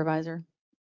your supervisor.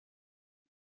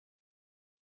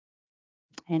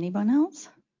 Anyone else?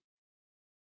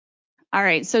 All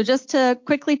right, so just to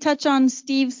quickly touch on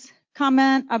Steve's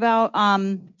comment about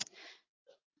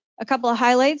a couple of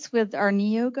highlights with our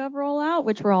NeoGov rollout,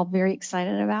 which we're all very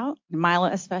excited about. Mila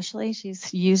especially,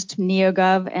 she's used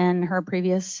NeoGov in her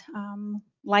previous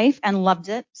life and loved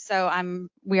it. So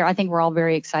I think we're all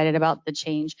very excited about the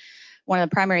change. One of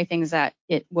the primary things that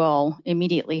it will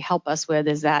immediately help us with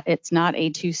is that it's not a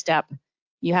two-step.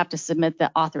 You have to submit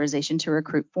the authorization to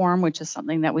recruit form, which is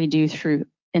something that we do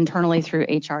internally through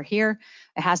HR here.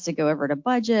 It has to go over to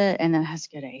budget, and then it has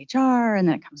to go to HR, and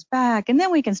then it comes back, and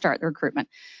then we can start the recruitment.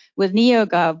 With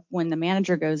NeoGov, when the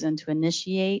manager goes in to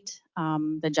initiate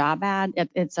the job ad,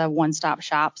 it's a one-stop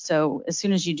shop. So as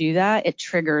soon as you do that, it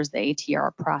triggers the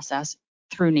ATR process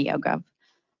through NeoGov.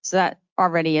 So that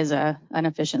already is an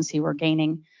efficiency we're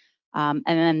gaining. And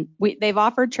then they've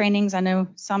offered trainings. I know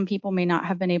some people may not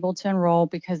have been able to enroll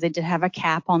because they did have a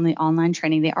cap on the online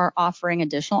training. They are offering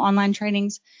additional online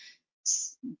trainings.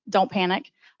 Don't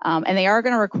panic. And they are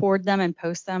going to record them and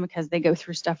post them because they go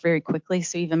through stuff very quickly.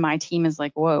 So even my team is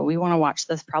like, whoa, we want to watch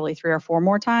this probably 3 or 4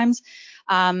 more times.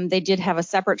 They did have a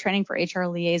separate training for HR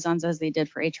liaisons as they did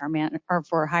for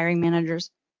for hiring managers.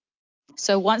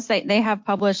 So once they have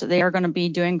published, they are going to be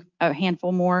doing a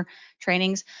handful more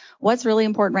trainings. What's really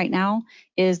important right now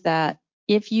is that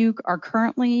if you are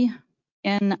currently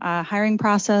in a hiring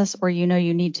process or you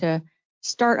need to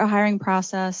start a hiring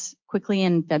process quickly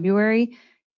in February,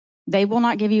 they will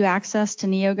not give you access to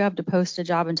NeoGov to post a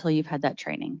job until you've had that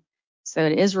training. So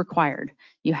it is required.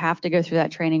 You have to go through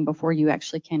that training before you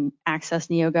actually can access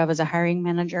NeoGov as a hiring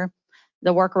manager.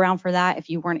 The workaround for that,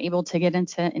 if you weren't able to get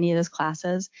into any of those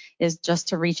classes, is just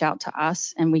to reach out to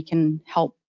us and we can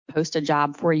help post a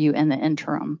job for you in the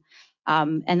interim.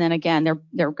 And then again,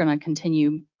 they're going to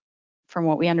continue, from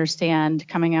what we understand,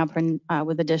 coming up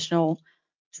with additional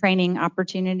training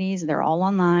opportunities. They're all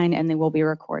online and they will be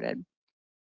recorded.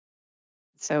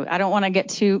 So I don't want to get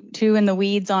too in the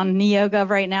weeds on NeoGov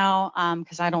right now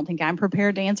because I don't think I'm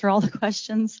prepared to answer all the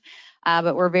questions.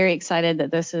 But we're very excited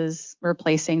that this is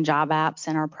replacing job apps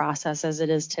in our process as it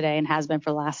is today and has been for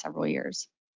the last several years.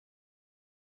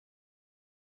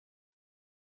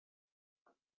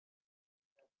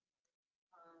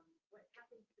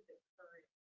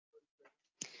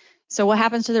 So what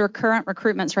happens to the current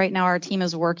recruitments right now? Our team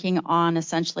is working on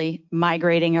essentially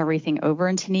migrating everything over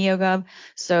into NeoGov.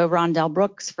 So Rondell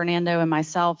Brooks, Fernando, and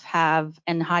myself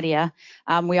and Hadia,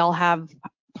 we all have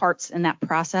parts in that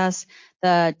process.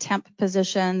 The temp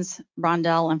positions,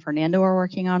 Rondell and Fernando are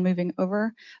working on moving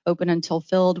over, open until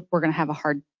filled. We're going to have a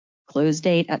hard close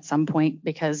date at some point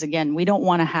because, again, we don't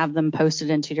want to have them posted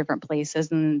in 2 different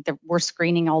places and we're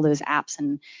screening all those apps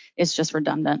and it's just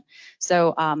redundant.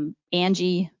 So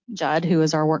Angie Judd, who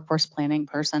is our workforce planning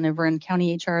person over in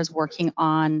County HR, is working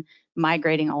on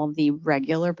migrating all of the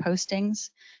regular postings.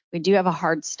 We do have a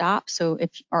hard stop,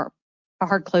 or a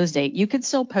hard close date. You could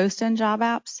still post in job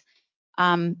apps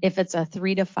if it's a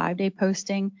 3 to 5 day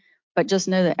posting, but just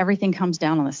know that everything comes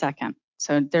down on the 2nd.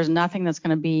 So there's nothing that's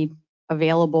going to be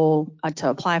available to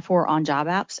apply for on job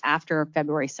apps after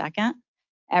February 2nd.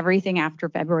 Everything after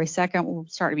February 2nd will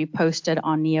start to be posted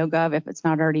on NeoGov if it's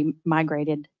not already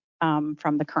migrated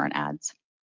from the current ads.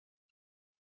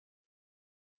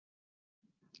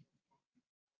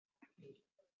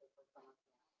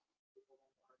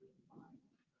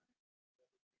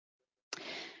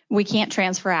 We can't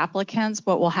transfer applicants.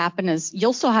 What will happen is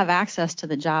you'll still have access to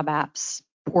the job apps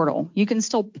portal. We can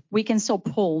still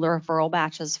pull the referral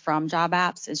batches from job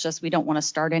apps. It's just we don't want to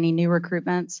start any new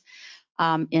recruitments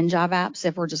in job apps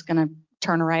if we're just going to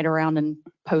turn right around and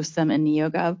post them in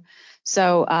NeoGov.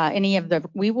 So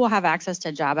we will have access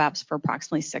to job apps for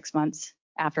approximately 6 months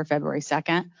after February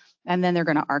 2nd, and then they're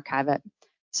going to archive it.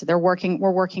 So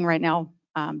we're working right now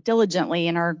diligently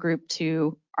in our group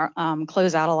to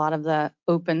close out a lot of the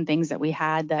open things that we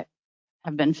had that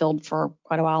have been filled for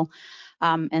quite a while.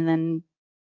 And then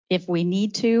if we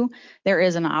need to, there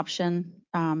is an option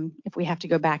if we have to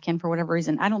go back in for whatever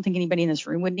reason. I don't think anybody in this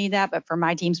room would need that, but for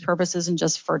my team's purposes and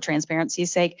just for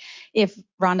transparency's sake, if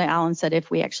Rhonda Allen said if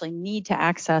we actually need to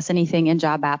access anything in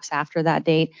job apps after that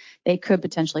date, they could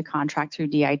potentially contract through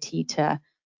DIT to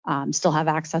still have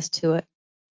access to it.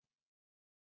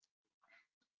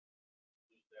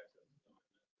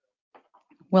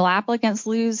 Will applicants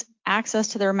lose access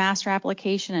to their master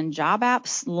application and job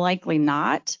apps? Likely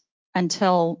not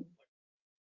until.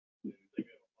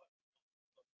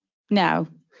 No,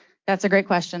 that's a great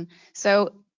question.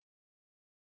 So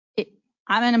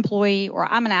I'm an employee or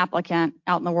I'm an applicant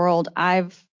out in the world.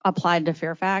 I've applied to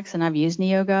Fairfax and I've used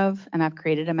NeoGov and I've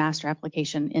created a master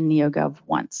application in NeoGov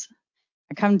once.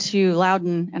 I come to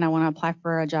Loudoun and I want to apply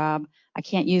for a job. I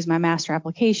can't use my master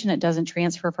application. It doesn't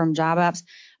transfer from job apps,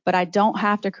 but I don't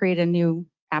have to create a new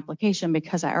application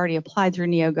because I already applied through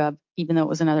NeoGov, even though it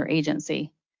was another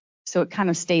agency. So it kind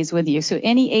of stays with you. So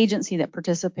any agency that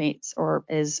participates or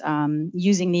is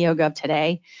using NeoGov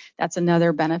today, that's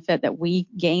another benefit that we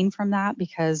gain from that,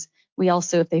 because we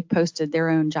also, if they've posted their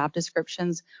own job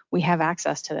descriptions, we have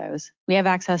access to those. We have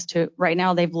access to, right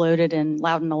now they've loaded in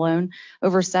Loudoun alone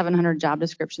over 700 job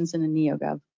descriptions in a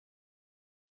NeoGov.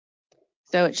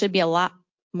 So it should be a lot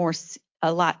more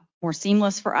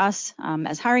seamless for us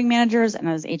as hiring managers and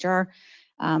as HR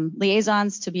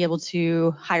liaisons to be able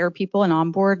to hire people and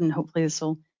onboard, and hopefully this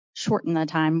will shorten the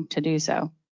time to do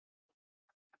so.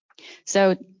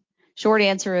 So short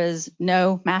answer is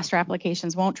no, master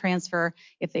applications won't transfer.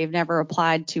 If they've never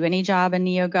applied to any job in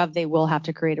NeoGov, they will have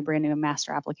to create a brand new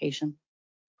master application.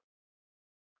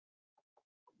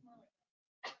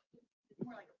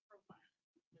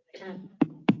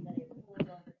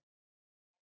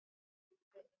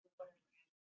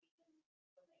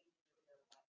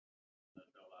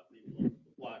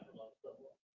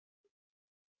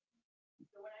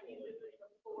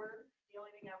 The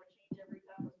only thing I would change every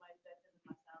time was my sentence and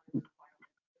my salary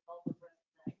requirement. All the rest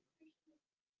of that information is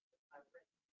I've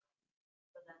written.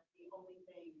 So that's the only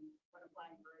thing when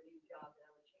applying for a new job that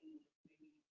I would change.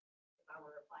 Maybe if I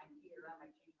were applying here, I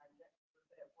might change my sentence to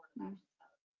put it for the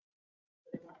stuff.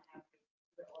 So they won't have to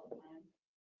do it all the time.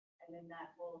 And then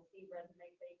that will see resume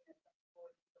taken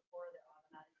before that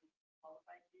automatically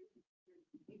qualifies you.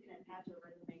 You can attach a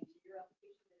resume to your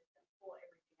application and it's going to pull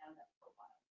everything out of that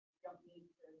profile. You don't need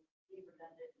to be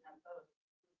redundant and have both.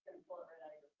 It's going to pull it right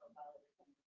out of your profile.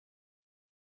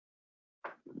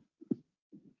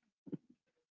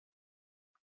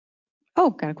 Oh,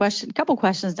 got a question, couple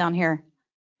questions down here.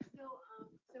 So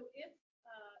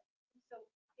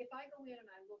if I go in and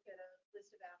I look at a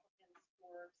list of applicants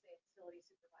for, say, a facility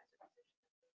supervisor position,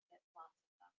 get lots of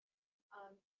stuff.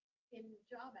 In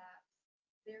job apps,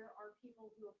 there are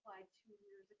people who applied 2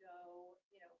 years ago.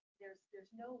 You know, there's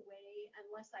no way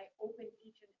unless I open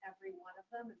each and every one of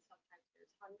them, and sometimes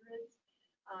there's hundreds,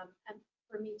 and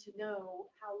for me to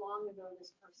know how long ago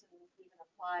this person even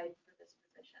applied for this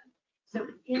position. So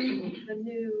in the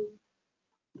new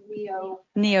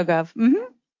NeoGov.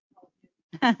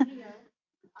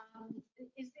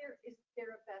 Is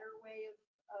there a better way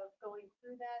of going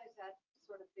through that? Is that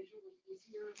sort of visually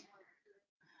easier?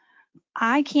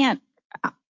 I can't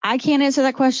answer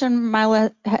that question.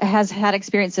 Mila has had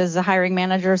experience as a hiring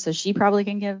manager, so she probably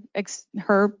can give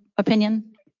her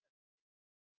opinion.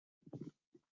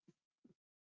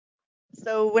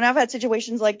 So when I've had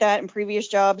situations like that in previous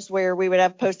jobs where we would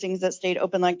have postings that stayed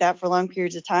open like that for long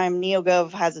periods of time,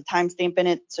 NeoGov has a timestamp in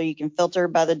it, so you can filter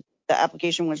by the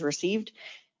application was received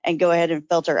and go ahead and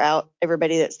filter out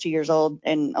everybody that's 2 years old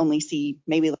and only see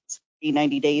maybe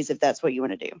 90 days if that's what you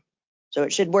want to do. So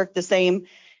it should work the same,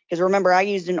 because remember, I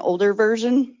used an older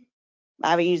version.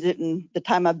 I haven't used it in the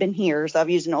time I've been here, so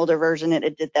I've used an older version and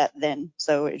it did that then.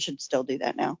 So it should still do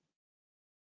that now.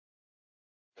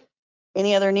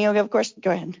 Any other NeoGov question?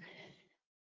 Go ahead.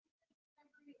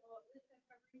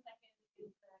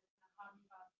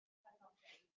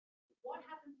 What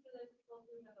happens to those people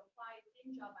who have applied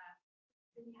in job apps?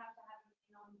 Do we have to have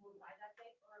them on board by that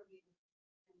date, or are we?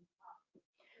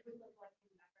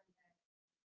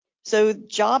 So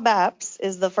job apps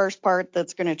is the first part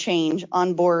that's going to change.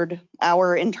 Onboard,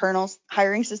 our internal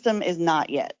hiring system is not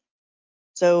yet.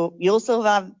 So you'll still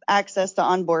have access to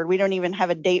onboard. We don't even have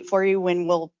a date for you when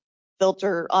we'll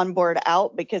filter onboard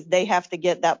out because they have to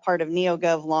get that part of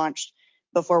NeoGov launched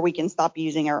before we can stop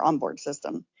using our onboard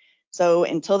system. So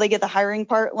until they get the hiring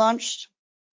part launched,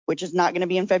 which is not going to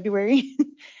be in February,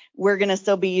 we're going to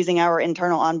still be using our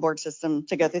internal onboard system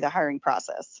to go through the hiring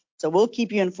process. So we'll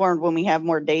keep you informed when we have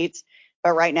more dates,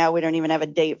 but right now we don't even have a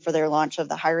date for their launch of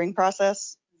the hiring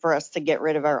process for us to get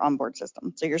rid of our onboard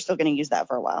system. So you're still going to use that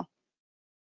for a while.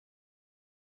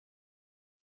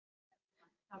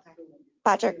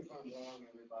 Patrick. If I'm wrong,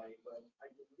 everybody, but I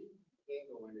believe you can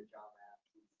go into job apps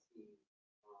and see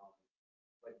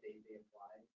what date they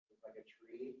applied. It's like a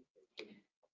tree. It can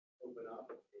open up.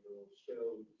 It'll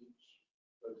show each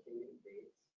posting and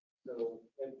dates. So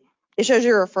It shows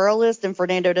your referral list, and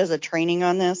Fernando does a training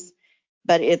on this,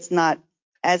 but it's not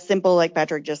as simple like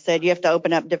Patrick just said. You have to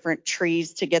open up different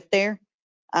trees to get there.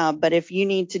 But if you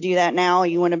need to do that now,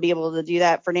 you want to be able to do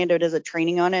that, Fernando does a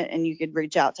training on it, and you could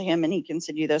reach out to him and he can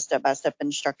send you those step-by-step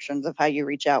instructions of how you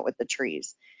reach out with the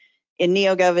trees. In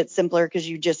NeoGov, it's simpler because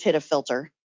you just hit a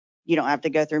filter. You don't have to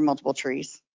go through multiple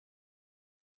trees. Is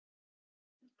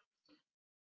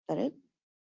that it?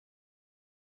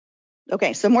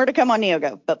 Okay, so more to come on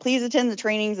NeoGov, but please attend the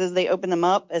trainings as they open them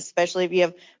up, especially if you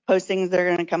have postings that are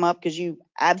going to come up, because you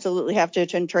absolutely have to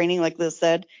attend training, like Liz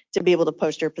said, to be able to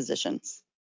post your positions.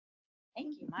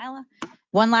 Thank you, Mila.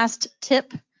 One last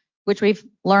tip, which we've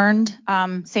learned,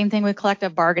 same thing with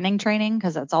collective bargaining training,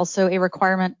 because that's also a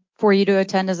requirement for you to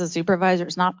attend as a supervisor.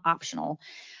 It's not optional.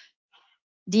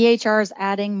 DHR is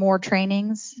adding more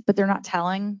trainings, but they're not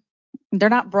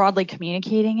broadly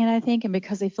communicating it, I think, and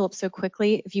because they fill up so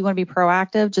quickly, if you want to be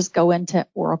proactive, just go into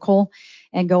Oracle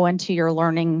and go into your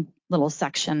learning little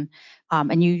section,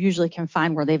 and you usually can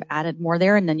find where they've added more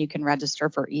there, and then you can register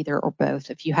for either or both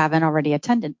if you haven't already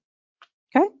attended.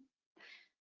 Okay.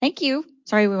 Thank you.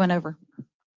 Sorry we went over.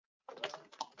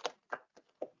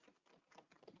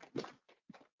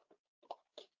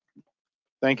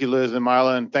 Thank you, Liz and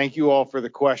Mila, and thank you all for the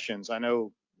questions. I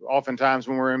know oftentimes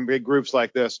when we're in big groups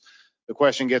like this, the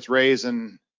question gets raised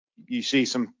and you see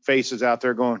some faces out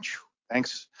there going,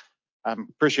 thanks. I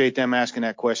appreciate them asking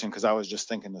that question because I was just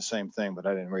thinking the same thing, but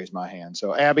I didn't raise my hand.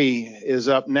 So Abby is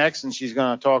up next and she's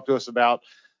going to talk to us about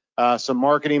some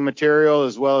marketing material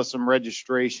as well as some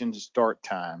registration start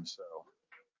time. So.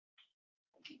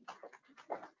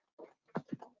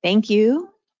 Thank you.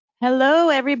 Hello,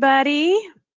 everybody.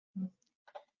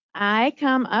 I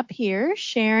come up here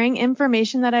sharing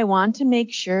information that I want to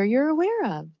make sure you're aware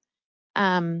of.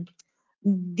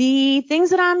 The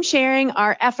things that I'm sharing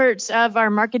are efforts of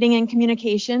our marketing and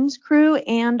communications crew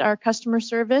and our customer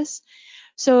service.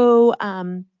 So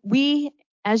we,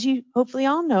 as you hopefully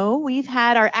all know, we've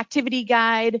had our activity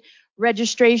guide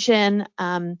registration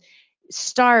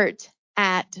start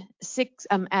at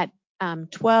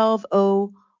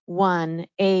 12:01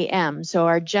 a.m. So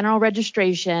our general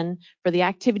registration for the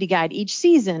activity guide each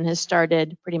season has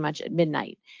started pretty much at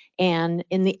midnight. And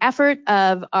in the effort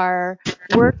of our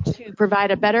work to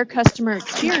provide a better customer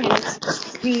experience,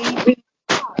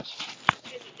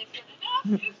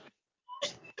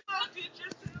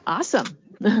 Awesome.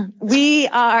 We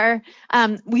have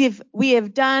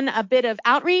done a bit of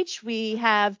outreach. We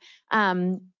have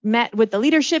met with the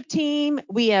leadership team.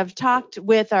 We have talked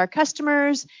with our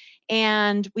customers,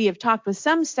 and we have talked with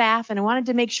some staff. And I wanted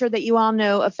to make sure that you all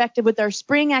know, effective with our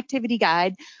spring activity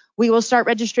guide, we will start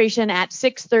registration at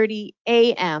 6:30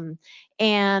 a.m.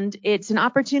 And it's an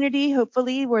opportunity,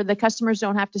 hopefully, where the customers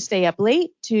don't have to stay up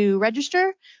late to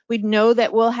register. We know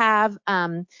that we'll have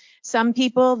some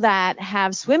people that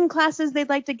have swim classes they'd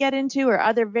like to get into or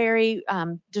other very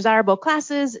desirable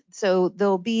classes. So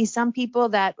there'll be some people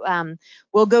that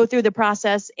will go through the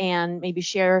process and maybe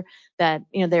share that,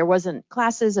 there wasn't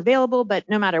classes available, but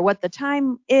no matter what the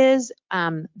time is,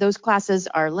 those classes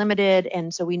are limited.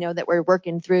 And so we know that we're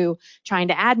working through trying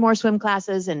to add more swim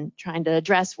classes and trying to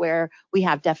address where we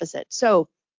have deficits. So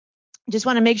just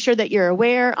want to make sure that you're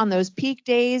aware on those peak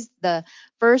days, the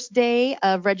first day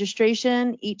of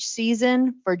registration each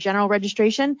season for general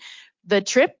registration, the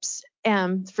trips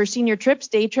for senior trips,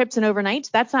 day trips and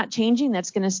overnights, that's not changing.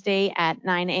 That's going to stay at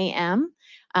 9 a.m.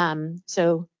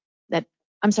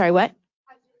 I'm sorry, what?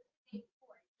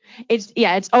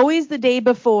 It's always the day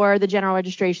before the general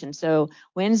registration. So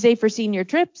Wednesday for senior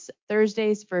trips,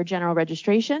 Thursdays for general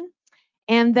registration.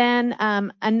 And then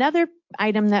another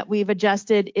item that we've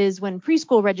adjusted is when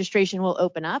preschool registration will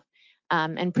open up.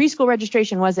 And preschool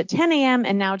registration was at 10 a.m.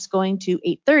 and now it's going to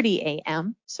 8:30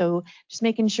 a.m. So just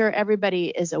making sure everybody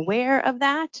is aware of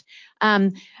that.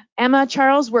 Emma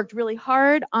Charles worked really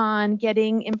hard on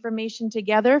getting information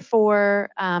together for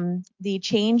the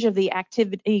change of the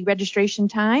activity registration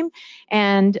time.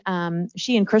 And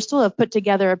she and Crystal have put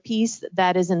together a piece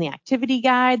that is in the activity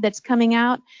guide that's coming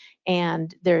out.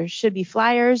 And there should be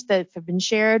flyers that have been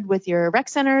shared with your rec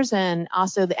centers and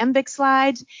also the MVIC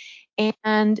slides.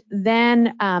 And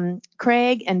then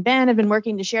Craig and Ben have been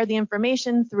working to share the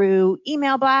information through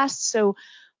email blasts. So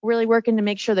really working to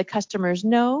make sure the customers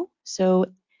know. So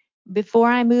before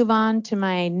I move on to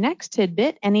my next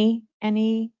tidbit,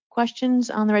 any questions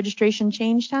on the registration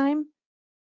change time?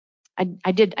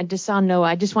 I just saw Noah.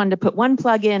 I just wanted to put one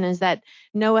plug in is that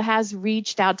Noah has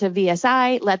reached out to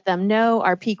VSI, let them know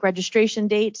our peak registration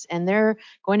dates, and they're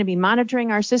going to be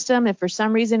monitoring our system. If for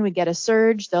some reason we get a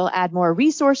surge, they'll add more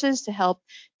resources to help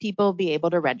people be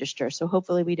able to register. So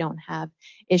hopefully we don't have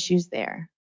issues there.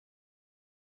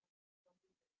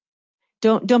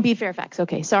 Don't be Fairfax.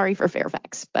 Okay, sorry for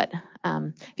Fairfax. But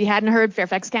if you hadn't heard,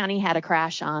 Fairfax County had a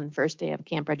crash on first day of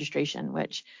camp registration,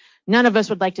 which none of us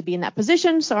would like to be in that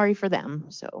position. Sorry for them.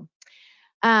 So,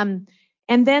 and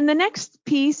then the next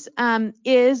piece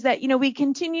is that, we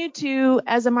continue to,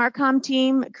 as a Marcom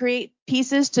team, create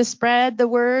pieces to spread the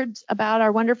words about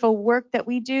our wonderful work that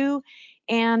we do.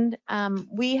 And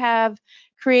we have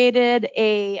created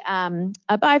a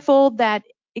bifold that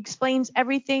explains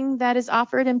everything that is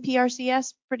offered in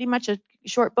PRCS, pretty much a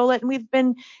short bullet. And we've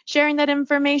been sharing that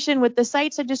information with the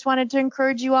sites. I just wanted to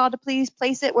encourage you all to please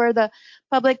place it where the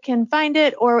public can find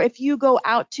it. Or if you go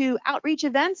out to outreach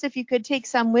events, if you could take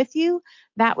some with you,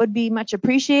 that would be much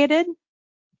appreciated.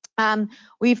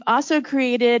 We've also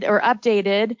created or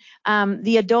updated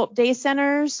the adult day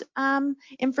centers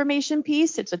information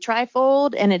piece. It's a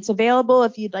trifold and it's available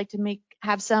if you'd like to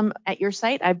have some at your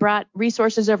site. I brought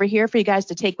resources over here for you guys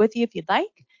to take with you if you'd like.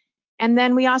 And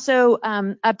then we also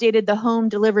updated the home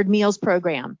delivered meals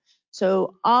program.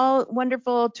 So all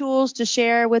wonderful tools to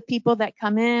share with people that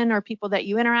come in or people that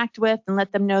you interact with and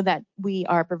let them know that we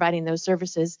are providing those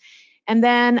services. And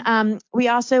then we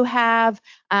also have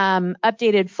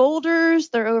updated folders.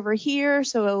 They're over here.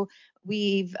 So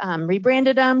we've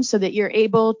rebranded them so that you're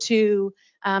able to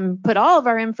put all of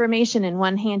our information in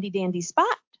one handy dandy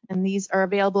spot. And these are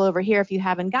available over here if you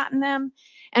haven't gotten them.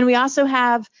 And we also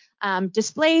have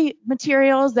display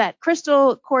materials that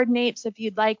Crystal coordinates if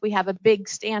you'd like. We have a big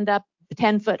stand-up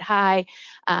 10-foot high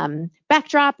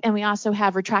backdrop, and we also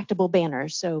have retractable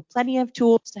banners. So plenty of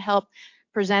tools to help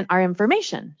present our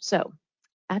information. So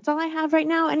that's all I have right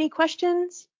now. Any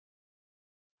questions?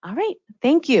 All right,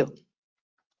 thank you.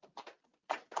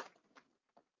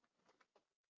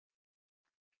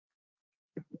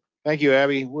 Thank you,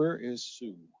 Abby. Where is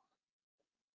Sue?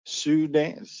 Sue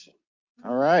Dance.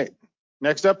 All right.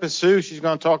 Next up is Sue. She's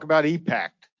going to talk about EPACT.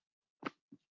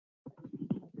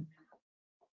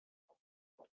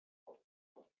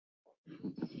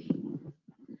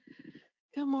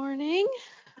 Good morning.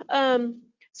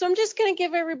 So I'm just going to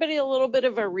give everybody a little bit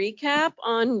of a recap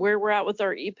on where we're at with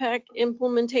our EPACT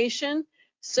implementation.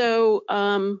 So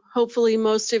hopefully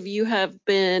most of you have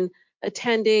been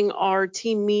attending our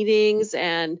team meetings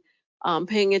and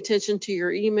paying attention to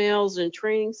your emails and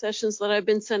training sessions that I've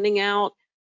been sending out.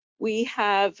 We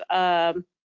have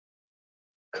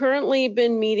currently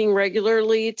been meeting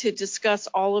regularly to discuss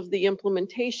all of the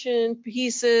implementation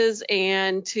pieces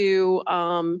and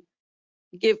to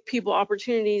give people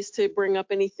opportunities to bring up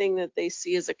anything that they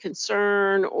see as a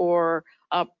concern or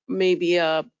maybe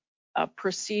a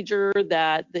procedure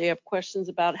that they have questions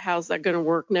about. How's that going to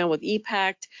work now with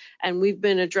EPACT? And we've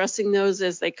been addressing those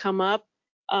as they come up.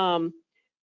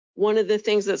 One of the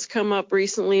things that's come up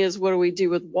recently is what do we do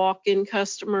with walk-in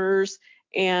customers?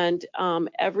 And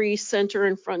every center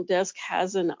and front desk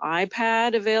has an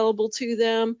iPad available to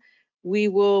them. We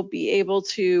will be able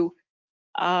to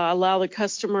allow the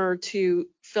customer to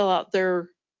fill out their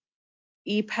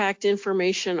EPACT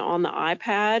information on the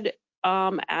iPad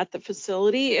at the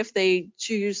facility if they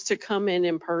choose to come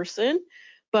in person,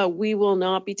 but we will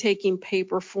not be taking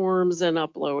paper forms and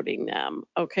uploading them.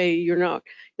 Okay, you're not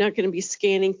going to be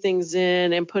scanning things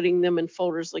in and putting them in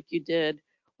folders like you did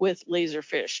with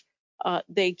Laserfish.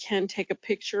 They can take a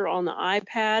picture on the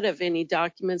iPad of any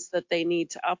documents that they need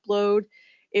to upload.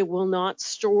 It will not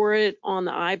store it on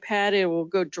the iPad. It will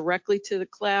go directly to the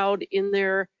cloud in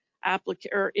their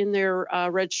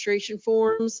registration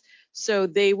forms. So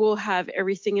they will have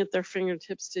everything at their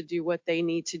fingertips to do what they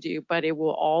need to do, but it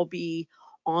will all be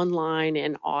online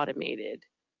and automated.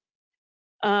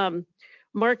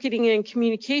 Marketing and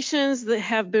communications that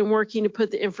have been working to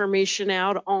put the information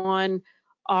out on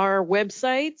our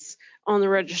websites, on the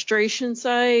registration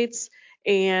sites,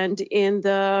 and in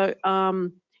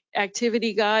the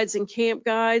activity guides and camp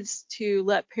guides to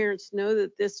let parents know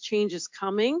that this change is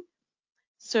coming.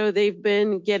 So they've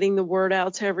been getting the word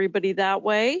out to everybody that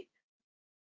way.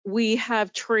 We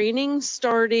have training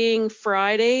starting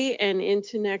Friday and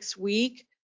into next week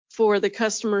for the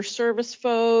customer service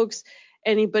folks,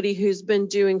 anybody who's been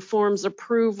doing forms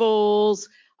approvals,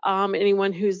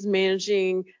 anyone who's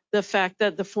managing the fact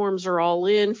that the forms are all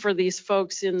in for these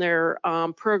folks in their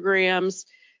programs.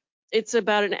 It's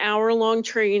about an hour-long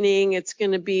training. It's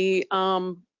going to be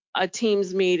a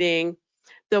Teams meeting.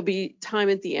 There'll be time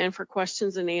at the end for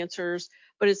questions and answers,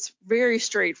 but it's very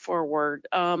straightforward.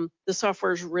 The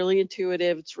software is really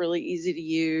intuitive. It's really easy to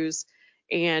use,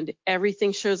 and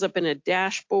everything shows up in a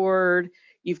dashboard.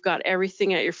 You've got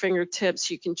everything at your fingertips.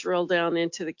 You can drill down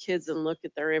into the kids and look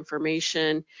at their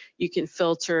information. You can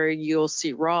filter. You'll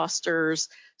see rosters,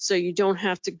 so you don't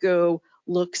have to go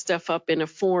look stuff up in a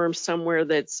form somewhere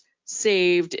that's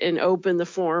saved and open the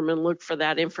form and look for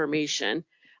that information.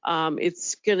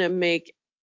 It's going to make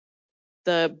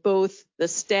both the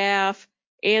staff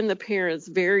and the parents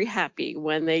very happy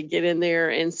when they get in there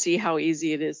and see how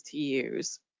easy it is to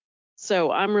use.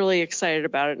 So I'm really excited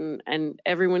about it, and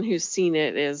everyone who's seen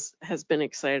it has been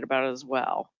excited about it as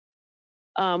well.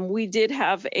 We did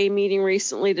have a meeting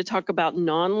recently to talk about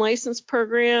non-licensed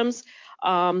programs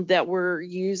that were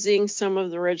using some of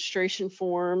the registration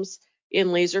forms in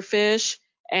Laserfish,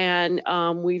 and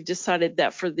we've decided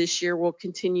that for this year we'll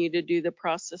continue to do the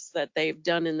process that they've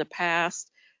done in the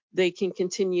past. They can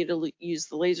continue to use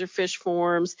the Laserfish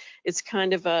forms. It's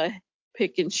kind of a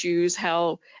pick and choose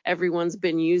how everyone's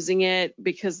been using it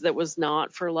because that was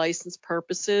not for license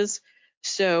purposes.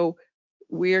 So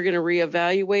we're going to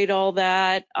reevaluate all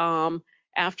that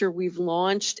after we've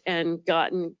launched and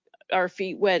gotten our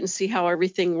feet wet and see how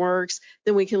everything works.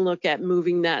 Then we can look at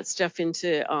moving that stuff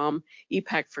into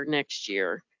EPAC for next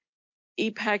year.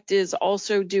 EPAC is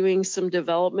also doing some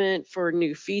development for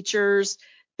new features.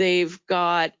 They've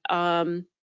got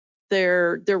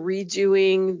they're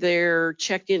redoing their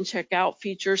check-in, check-out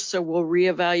features, so we'll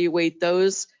reevaluate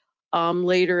those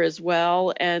later as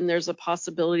well. And there's a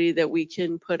possibility that we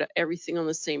can put everything on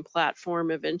the same platform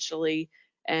eventually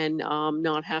and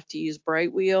not have to use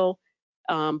Brightwheel.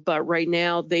 But right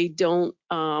now they're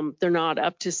not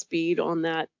up to speed on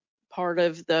that part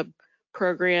of the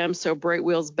program. So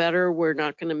Brightwheel's better. We're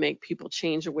not going to make people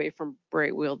change away from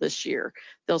Brightwheel this year.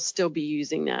 They'll still be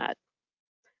using that.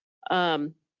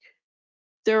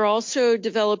 They're also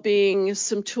developing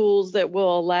some tools that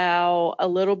will allow a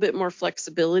little bit more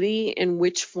flexibility in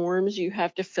which forms you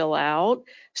have to fill out.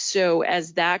 So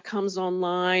as that comes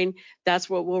online, that's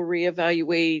what we'll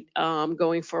reevaluate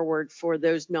going forward for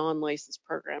those non-licensed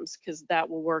programs, because that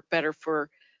will work better for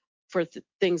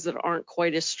things that aren't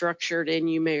quite as structured and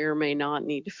you may or may not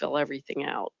need to fill everything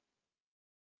out.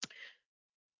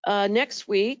 Next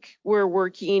week, we're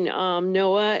working,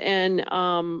 Noah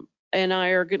and I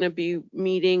are going to be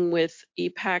meeting with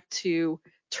EPAC to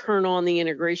turn on the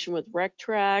integration with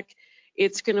RecTrack.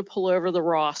 It's going to pull over the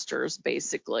rosters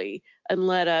basically and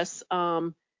let us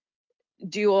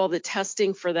do all the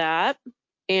testing for that.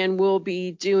 And we'll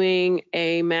be doing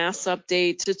a mass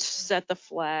update to set the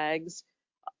flags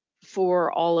for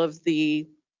all of the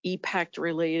EPAC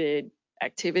related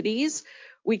activities.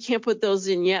 We can't put those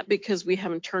in yet because we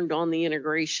haven't turned on the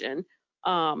integration,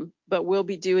 but we'll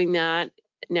be doing that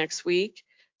next week.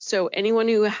 So anyone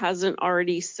who hasn't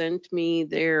already sent me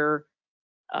their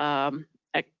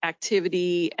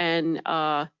activity and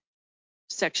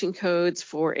section codes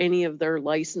for any of their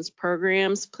licensed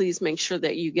programs, please make sure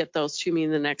that you get those to me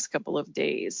in the next couple of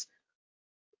days.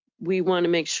 We want to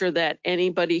make sure that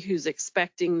anybody who's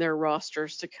expecting their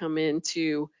rosters to come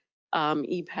into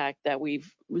EPAC that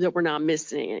we're not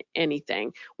missing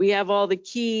anything. We have all the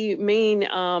key main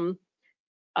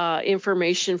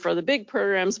information for the big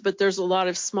programs, but there's a lot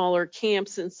of smaller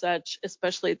camps and such,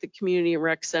 especially at the community and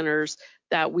rec centers,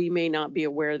 that we may not be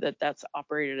aware that that's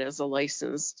operated as a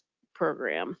licensed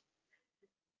program.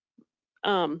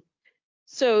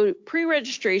 So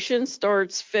pre-registration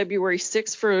starts February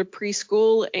 6th for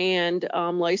preschool and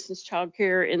licensed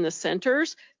childcare in the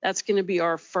centers. That's going to be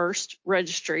our first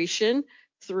registration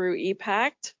through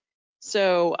EPAC.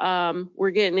 So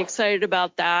we're getting excited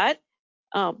about that.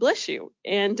 Bless you.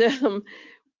 And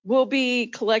we'll be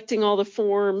collecting all the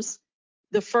forms.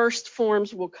 The first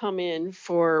forms will come in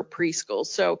for preschool.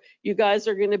 So you guys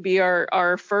are going to be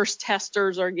our first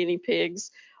testers, our guinea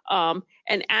pigs.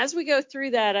 And as we go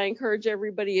through that, I encourage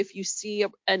everybody, if you see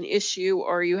an issue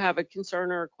or you have a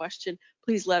concern or a question,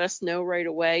 please let us know right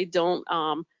away. Don't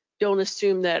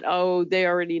assume that, oh, they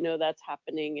already know that's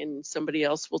happening and somebody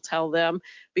else will tell them,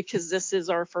 because this is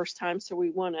our first time. So we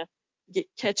want to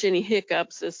catch any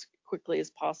hiccups as quickly as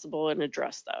possible and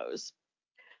address those.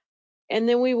 And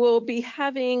then we will be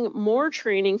having more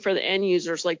training for the end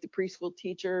users, like the preschool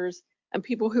teachers and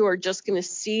people who are just going to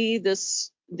see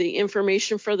the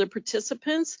information for the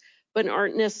participants, but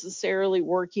aren't necessarily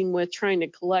working with trying to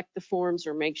collect the forms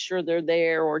or make sure they're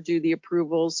there or do the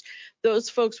approvals. Those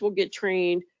folks will get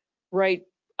trained right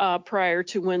prior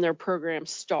to when their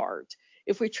programs start.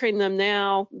 If we train them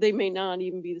now, they may not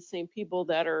even be the same people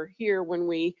that are here when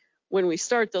we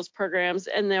start those programs,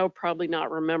 and they'll probably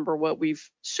not remember what we've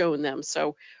shown them.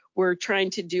 So we're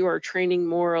trying to do our training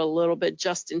more a little bit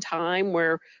just in time,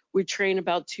 where we train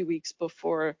about 2 weeks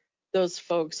before those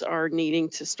folks are needing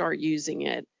to start using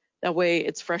it. That way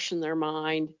it's fresh in their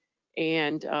mind,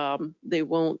 and they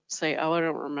won't say, oh, I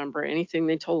don't remember anything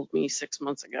they told me 6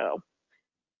 months ago.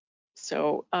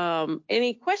 So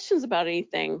any questions about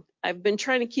anything? I've been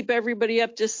trying to keep everybody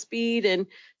up to speed and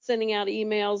sending out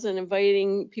emails and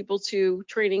inviting people to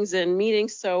trainings and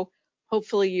meetings. So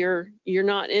hopefully you're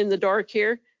not in the dark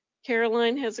here.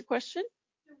 Caroline has a question.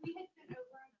 So we had sent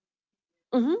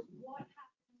over what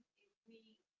happens if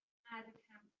we add a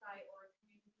campsite or a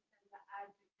community center adds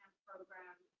a camp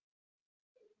program?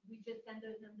 We just send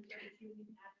those numbers over to you, we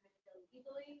can add them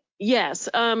easily? Yes,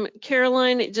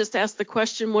 Caroline just asked the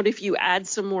question, what if you add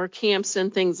some more camps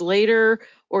and things later,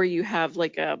 or you have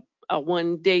like a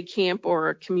 1-day camp or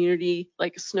a community,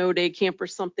 like a snow day camp or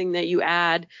something that you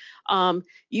add?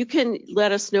 You can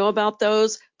let us know about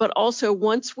those, but also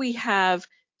once we have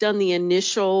done the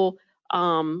initial,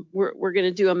 we're going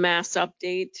to do a mass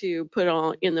update to put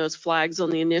on in those flags on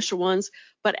the initial ones.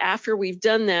 But after we've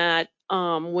done that,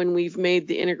 when we've made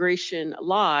the integration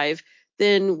live,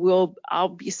 then I'll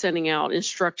be sending out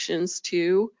instructions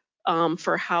too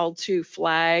for how to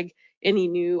flag any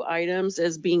new items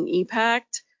as being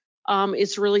e-packed.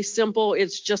 It's really simple.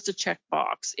 It's just a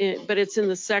checkbox, but it's in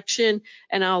the section,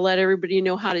 and I'll let everybody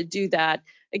know how to do that.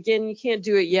 Again, you can't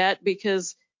do it yet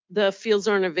because the fields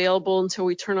aren't available until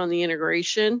we turn on the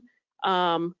integration.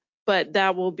 But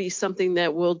that will be something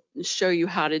that we'll show you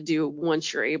how to do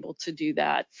once you're able to do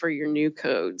that for your new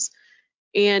codes.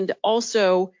 And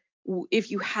also, if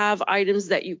you have items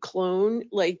that you clone,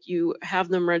 like you have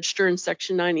them register in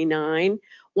section 99,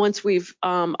 once we've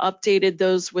updated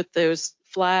those with those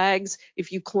flags,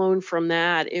 if you clone from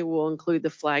that, it will include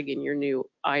the flag in your new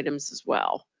items as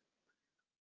well.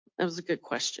 That was a good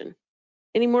question.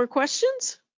 Any more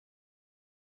questions?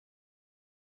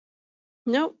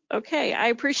 No? Okay, I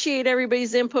appreciate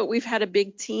everybody's input. We've had a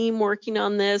big team working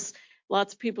on this.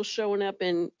 Lots of people showing up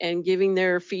and giving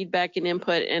their feedback and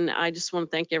input, and I just want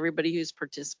to thank everybody who's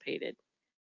participated.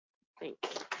 Thanks.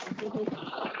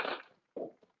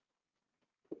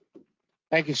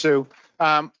 Thank you, Sue.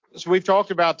 So we've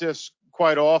talked about this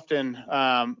quite often,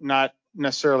 not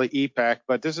necessarily EPAC,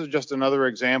 but this is just another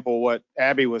example. What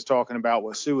Abby was talking about,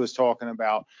 what Sue was talking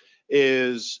about,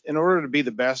 is in order to be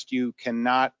the best, you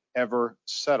cannot ever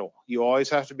settle. You always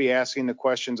have to be asking the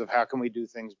questions of how can we do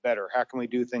things better? How can we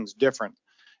do things different?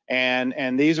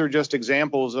 And these are just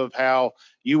examples of how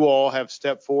you all have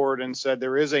stepped forward and said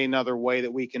there is another way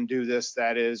that we can do this,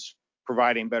 that is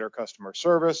providing better customer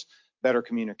service, better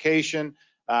communication,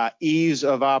 ease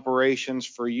of operations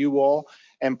for you all.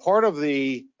 And part of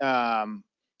the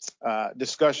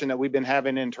discussion that we've been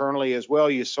having internally as well,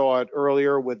 you saw it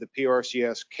earlier with the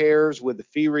PRCS Cares, with the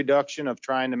fee reduction of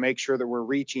trying to make sure that we're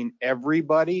reaching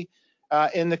everybody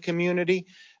in the community.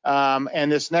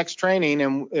 And this next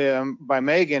training by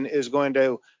Megan is going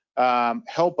to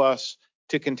help us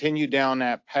to continue down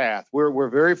that path. We're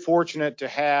very fortunate to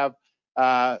have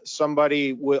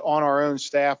somebody on our own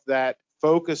staff that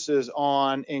focuses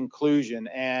on inclusion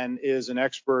and is an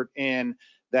expert in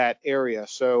that area.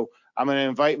 So I'm going to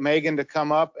invite Megan to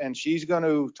come up, and she's going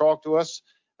to talk to us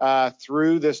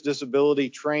through this disability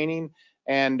training.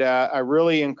 And I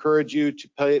really encourage you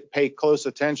to pay close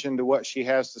attention to what she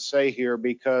has to say here,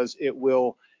 because it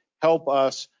will help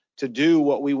us to do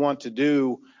what we want to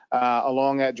do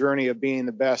along that journey of being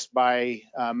the best by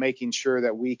making sure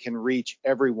that we can reach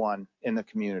everyone in the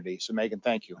community. So Megan,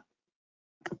 thank you.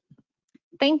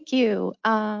 Thank you.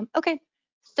 Okay,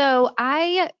 so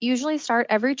I usually start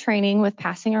every training with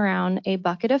passing around a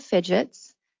bucket of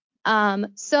fidgets.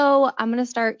 So I'm going to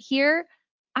start here.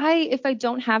 If I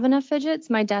don't have enough fidgets,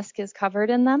 my desk is covered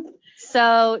in them.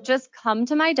 So just come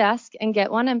to my desk and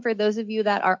get one. And for those of you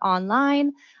that are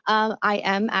online, I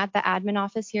am at the admin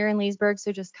office here in Leesburg.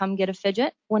 So just come get a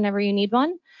fidget whenever you need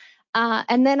one.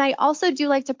 And then I also do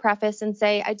like to preface and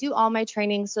say I do all my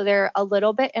trainings so they're a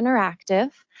little bit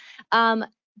interactive.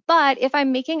 But if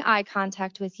I'm making eye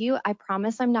contact with you, I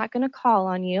promise I'm not going to call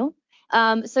on you.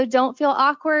 So don't feel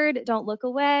awkward. Don't look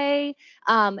away.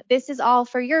 This is all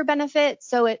for your benefit.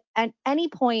 So at any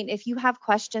point, if you have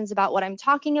questions about what I'm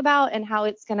talking about and how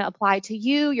it's going to apply to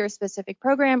you, your specific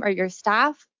program, or your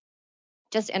staff,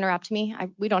 just interrupt me.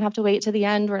 We don't have to wait to the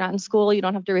end. We're not in school. You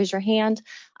don't have to raise your hand.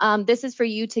 This is for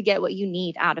you to get what you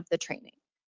need out of the training.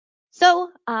 So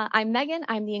I'm Megan.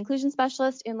 I'm the inclusion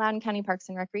specialist in Loudoun County Parks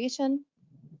and Recreation.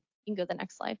 You can go to the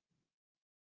next slide.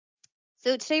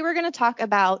 So today we're going to talk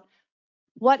about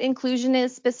what inclusion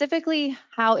is, specifically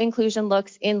how inclusion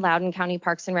looks in Loudoun County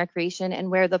Parks and Recreation and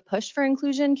where the push for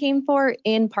inclusion came for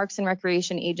in parks and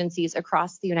recreation agencies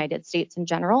across the United States in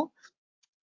general.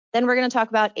 Then we're going to talk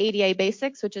about ADA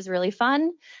basics, which is really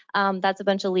fun. That's a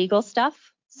bunch of legal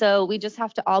stuff. So we just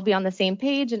have to all be on the same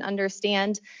page and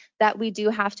understand that we do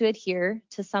have to adhere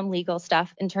to some legal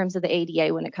stuff in terms of the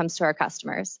ADA when it comes to our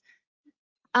customers.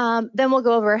 Then we'll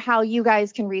go over how you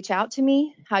guys can reach out to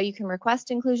me, how you can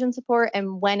request inclusion support,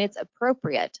 and when it's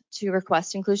appropriate to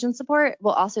request inclusion support.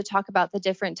 We'll also talk about the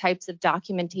different types of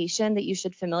documentation that you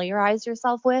should familiarize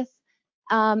yourself with.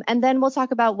 And then we'll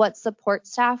talk about what support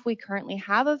staff we currently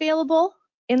have available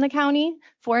in the county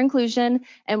for inclusion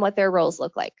and what their roles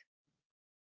look like.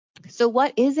 So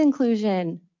what is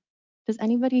inclusion? Does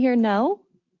anybody here know?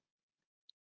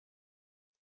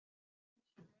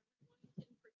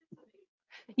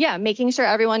 Yeah, making sure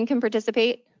everyone can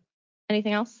participate.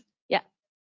 Anything else? Yeah.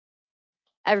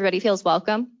 Everybody feels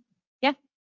welcome. Yeah.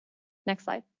 Next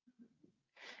slide.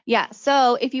 Yeah,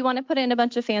 so if you want to put in a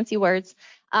bunch of fancy words,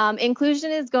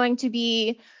 inclusion is going to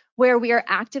be where we are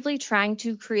actively trying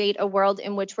to create a world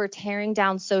in which we're tearing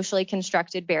down socially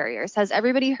constructed barriers. Has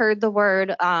everybody heard the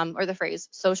word or the phrase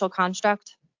social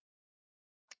construct?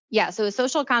 Yeah, so a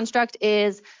social construct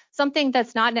is something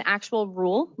that's not an actual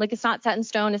rule, like it's not set in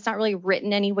stone, it's not really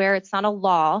written anywhere, it's not a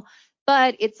law,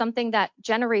 but it's something that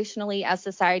generationally as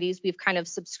societies we've kind of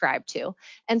subscribed to.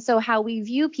 And so how we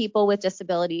view people with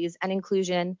disabilities and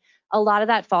inclusion, a lot of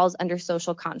that falls under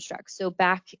social constructs. So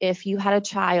back if you had a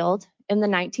child in the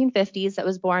 1950s that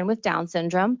was born with Down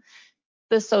syndrome,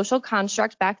 the social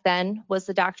construct back then was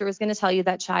the doctor was going to tell you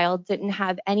that child didn't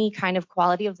have any kind of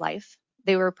quality of life.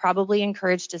 They were probably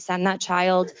encouraged to send that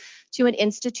child to an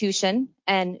institution,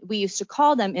 and we used to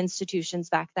call them institutions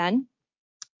back then.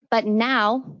 But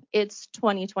now it's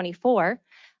 2024.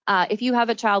 If you have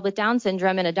a child with Down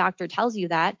syndrome and a doctor tells you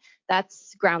that,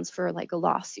 that's grounds for like a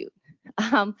lawsuit.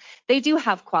 They do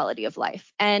have quality of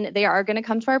life, and they are going to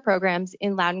come to our programs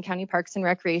in Loudoun County Parks and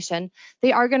Recreation.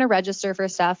 They are going to register for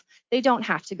stuff. They don't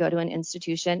have to go to an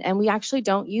institution, and we actually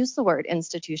don't use the word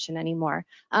institution anymore.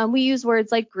 We use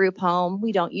words like group home.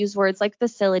 We don't use words like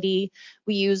facility.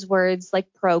 We use words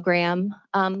like program.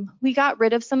 We got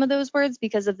rid of some of those words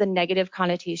because of the negative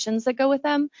connotations that go with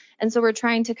them, and so we're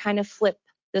trying to kind of flip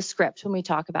the script when we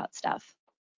talk about stuff.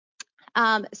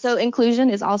 So inclusion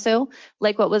is also,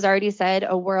 like what was already said,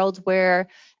 a world where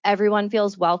everyone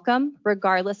feels welcome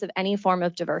regardless of any form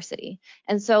of diversity.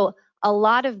 And so a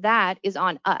lot of that is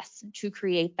on us to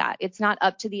create that. It's not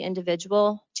up to the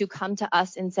individual to come to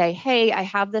us and say, hey, I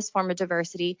have this form of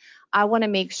diversity. I want to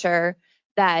make sure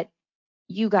that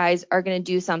you guys are going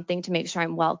to do something to make sure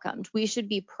I'm welcomed. We should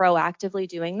be proactively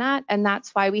doing that. And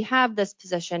that's why we have this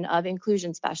position of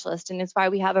inclusion specialist. And it's why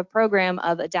we have a program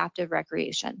of adaptive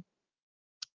recreation.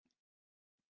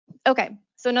 Okay,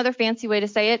 so another fancy way to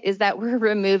say it is that we're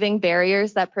removing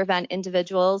barriers that prevent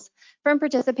individuals from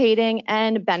participating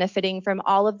and benefiting from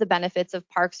all of the benefits of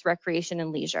parks, recreation,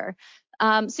 and leisure.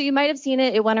 So you might have seen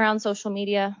it. It went around social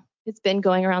media. It's been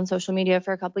going around social media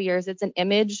for a couple of years. It's an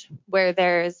image where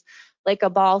there's like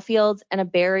a ball field and a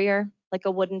barrier, like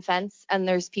a wooden fence, and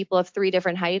there's people of 3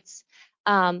 different heights.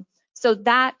 So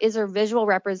that is a visual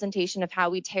representation of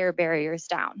how we tear barriers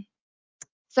down.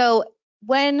 So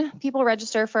when people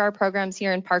register for our programs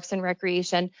here in Parks and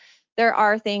Recreation, there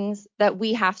are things that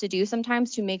we have to do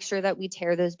sometimes to make sure that we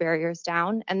tear those barriers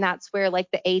down. And that's where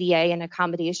like the ADA and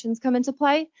accommodations come into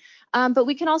play. But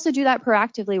we can also do that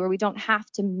proactively where we don't have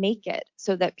to make it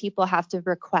so that people have to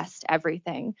request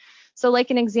everything. So like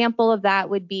an example of that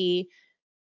would be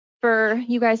for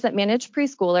you guys that manage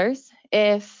preschoolers,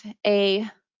 if a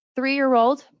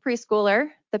 3-year-old preschooler,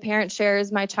 the parent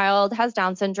shares my child has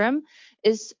Down syndrome,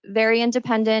 is very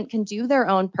independent, can do their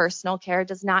own personal care,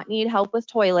 does not need help with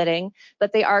toileting,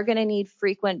 but they are going to need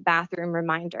frequent bathroom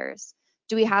reminders.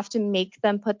 Do we have to make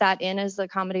them put that in as the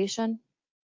accommodation?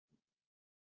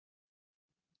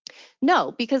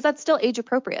 No, because that's still age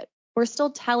appropriate. We're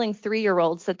still telling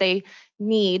 3-year-olds that they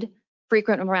need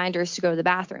frequent reminders to go to the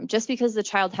bathroom. Just because the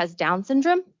child has Down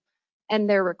syndrome and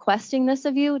they're requesting this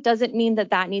of you doesn't mean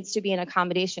that that needs to be an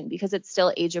accommodation, because it's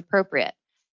still age appropriate.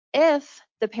 If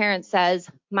the parent says,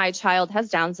 my child has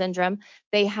Down syndrome,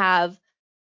 they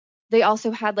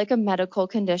also had like a medical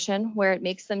condition where it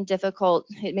makes it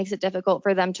difficult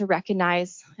for them to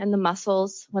recognize in the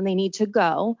muscles when they need to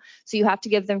go. So you have to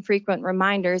give them frequent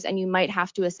reminders, and you might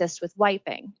have to assist with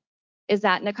wiping. Is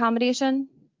that an accommodation?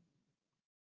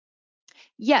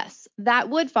 Yes, that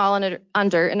would fall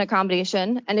under an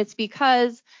accommodation, and it's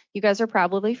because you guys are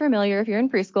probably familiar if you're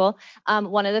in preschool.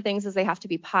 One of the things is they have to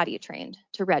be potty trained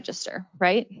to register,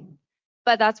 right?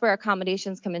 But that's where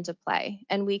accommodations come into play,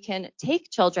 and we can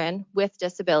take children with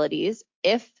disabilities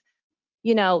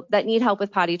that need help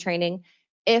with potty training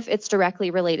if it's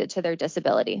directly related to their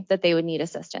disability that they would need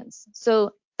assistance.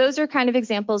 So those are kind of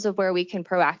examples of where we can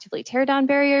proactively tear down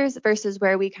barriers versus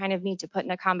where we kind of need to put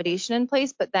an accommodation in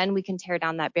place, but then we can tear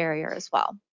down that barrier as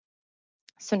well.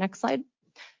 So next slide.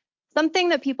 Something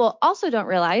that people also don't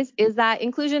realize is that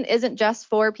inclusion isn't just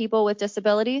for people with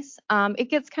disabilities. It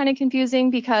gets kind of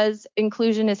confusing because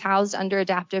inclusion is housed under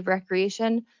adaptive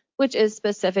recreation, which is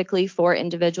specifically for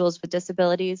individuals with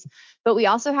disabilities. But we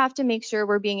also have to make sure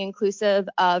we're being inclusive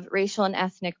of racial and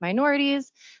ethnic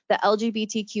minorities, the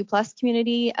LGBTQ+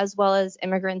 community, as well as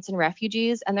immigrants and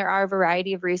refugees. And there are a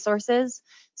variety of resources.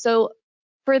 So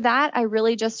for that, I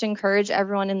really just encourage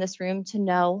everyone in this room to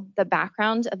know the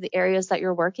background of the areas that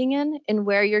you're working in and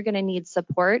where you're going to need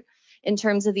support in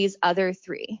terms of these other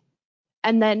 3.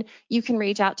 And then you can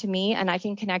reach out to me and I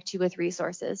can connect you with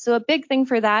resources. So a big thing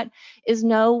for that is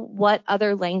know what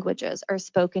other languages are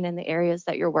spoken in the areas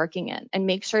that you're working in, and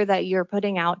make sure that you're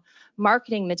putting out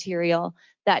marketing material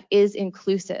that is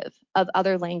inclusive of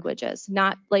other languages.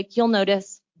 Not like, you'll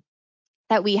notice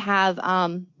that we have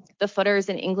the footers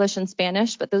in English and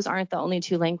Spanish, but those aren't the only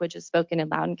 2 languages spoken in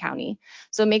Loudoun County.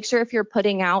 So make sure if you're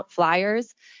putting out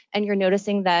flyers and you're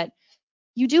noticing that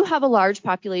you do have a large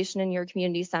population in your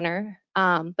community center,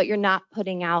 but you're not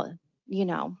putting out,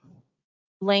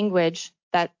 language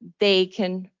that they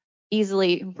can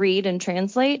easily read and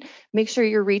translate, make sure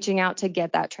you're reaching out to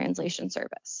get that translation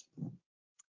service.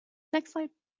 Next slide.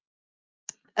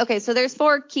 Okay, so there's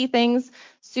 4 key things,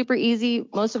 super easy.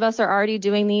 Most of us are already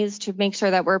doing these to make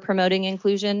sure that we're promoting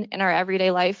inclusion in our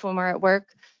everyday life when we're at work.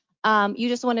 You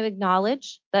just want to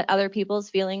acknowledge that other people's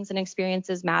feelings and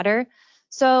experiences matter.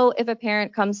 So if a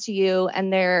parent comes to you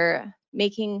and they're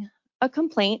making a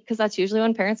complaint, because that's usually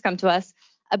when parents come to us,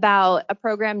 about a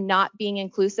program not being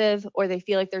inclusive, or they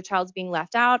feel like their child's being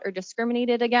left out or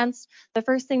discriminated against, the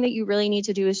first thing that you really need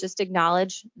to do is just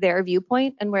acknowledge their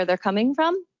viewpoint and where they're coming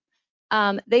from.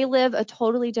 They live a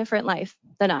totally different life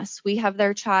than us. We have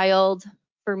their child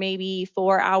for maybe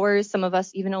 4 hours. Some of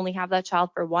us even only have that child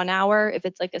for 1 hour if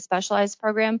it's like a specialized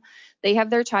program. They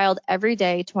have their child every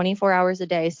day, 24 hours a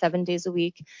day, 7 days a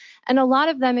week. And a lot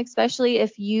of them, especially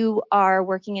if you are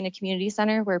working in a community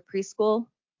center where preschool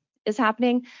is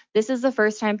happening, this is the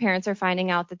first time parents are finding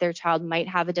out that their child might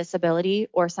have a disability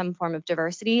or some form of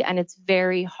diversity, and it's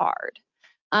very hard.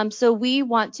 So we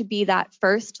want to be that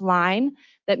first line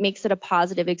that makes it a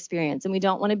positive experience, and we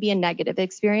don't want to be a negative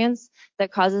experience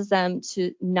that causes them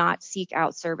to not seek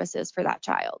out services for that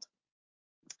child.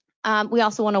 We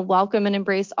also want to welcome and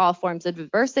embrace all forms of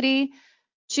diversity,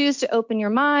 choose to open your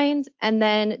mind, and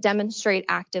then demonstrate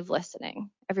active listening.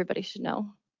 Everybody should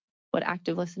know what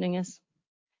active listening is.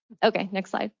 Okay,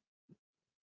 next slide.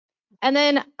 And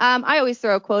then I always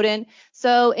throw a quote in.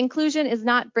 So inclusion is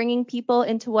not bringing people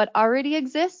into what already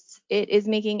exists. It is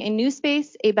making a new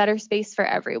space a better space for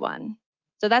everyone.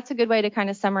 So that's a good way to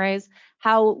kind of summarize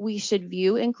how we should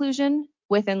view inclusion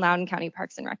within Loudoun County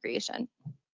Parks and Recreation.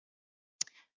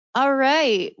 All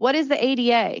right, what is the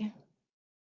ADA?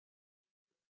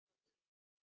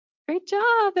 Great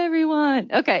job,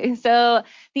 everyone. Okay, so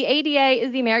the ADA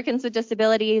is the Americans with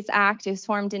Disabilities Act. It was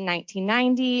formed in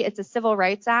 1990. It's a civil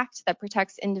rights act that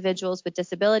protects individuals with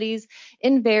disabilities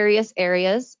in various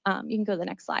areas. You can go to the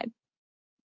next slide.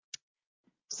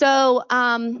 So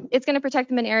it's going to protect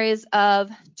them in areas of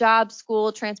job,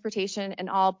 school, transportation, and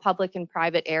all public and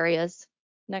private areas.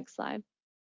 Next slide.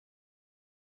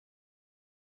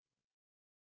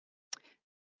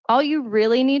 All you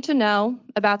really need to know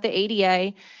about the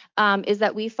ADA is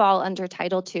that we fall under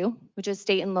Title II, which is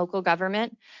state and local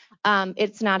government.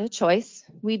 It's not a choice.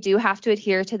 we do have to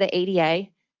adhere to the ADA.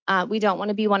 We don't want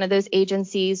to be one of those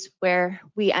agencies where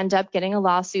we end up getting a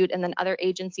lawsuit and then other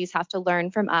agencies have to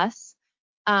learn from us.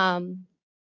 So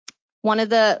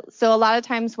a lot of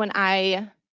times when I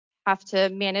have to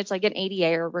manage like an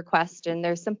ADA or request and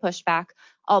there's some pushback,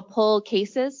 I'll pull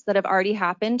cases that have already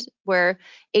happened where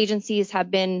agencies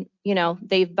have been,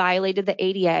 they've violated the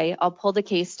ADA. I'll pull the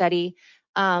case study.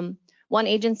 One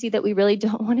agency that we really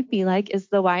don't want to be like is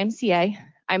the YMCA.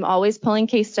 I'm always pulling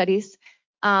case studies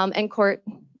and court,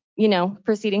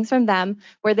 proceedings from them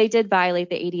where they did violate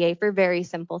the ADA for very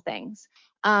simple things.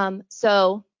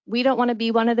 So we don't want to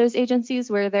be one of those agencies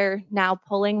where they're now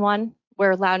pulling one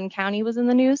where Loudoun County was in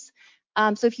the news.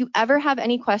 So if you ever have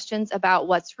any questions about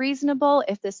what's reasonable,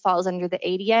 if this falls under the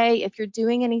ADA, if you're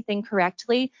doing anything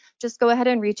correctly, just go ahead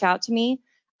and reach out to me.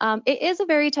 It is a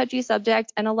very touchy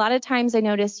subject, and a lot of times I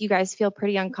notice you guys feel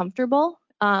pretty uncomfortable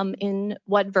in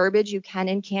what verbiage you can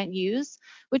and can't use,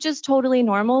 which is totally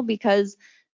normal because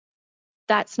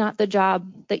that's not the job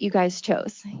that you guys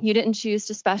chose. You didn't choose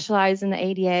to specialize in the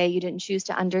ADA. You didn't choose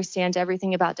to understand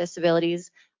everything about disabilities.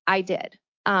 I did.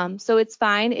 So it's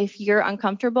fine if you're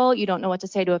uncomfortable, you don't know what to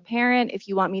say to a parent, if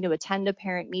you want me to attend a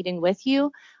parent meeting with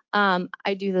you.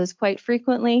 I do those quite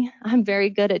frequently. I'm very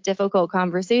good at difficult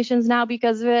conversations now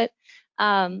because of it.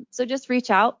 So just reach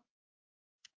out.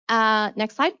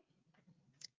 Next slide.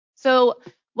 So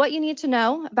what you need to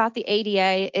know about the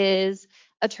ADA is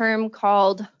a term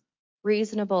called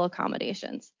reasonable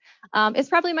accommodations. It's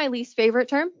probably my least favorite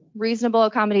term, reasonable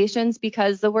accommodations,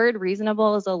 because the word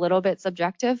reasonable is a little bit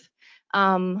subjective.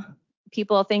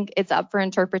 People think it's up for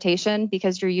interpretation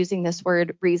because you're using this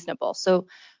word reasonable. So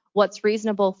what's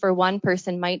reasonable for one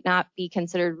person might not be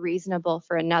considered reasonable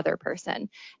for another person.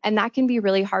 And that can be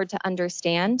really hard to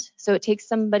understand. So it takes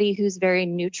somebody who's very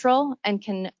neutral and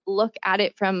can look at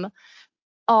it from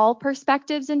all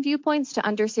perspectives and viewpoints to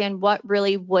understand what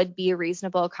really would be a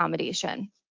reasonable accommodation.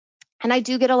 And I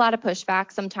do get a lot of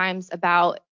pushback sometimes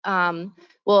about,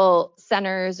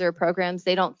 centers or programs,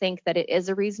 they don't think that it is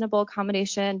a reasonable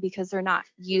accommodation because they're not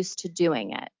used to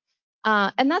doing it.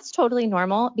 And that's totally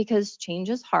normal because change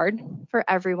is hard for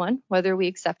everyone, whether we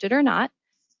accept it or not.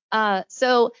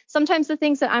 So sometimes the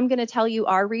things that I'm going to tell you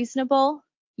are reasonable,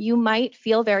 you might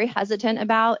feel very hesitant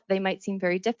about. They might seem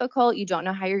very difficult. You don't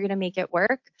know how you're going to make it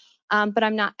work. But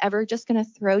I'm not ever just going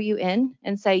to throw you in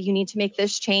and say, you need to make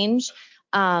this change.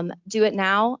 Do it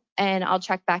now, and I'll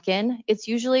check back in. It's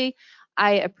usually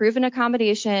I approve an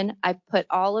accommodation, I put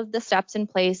all of the steps in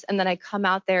place, and then I come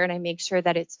out there and I make sure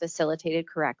that it's facilitated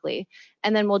correctly.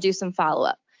 And then we'll do some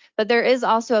follow-up. But there is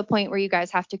also a point where you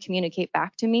guys have to communicate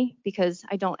back to me because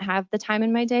I don't have the time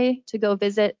in my day to go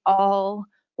visit all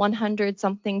 100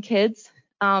 something kids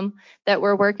that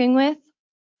we're working with.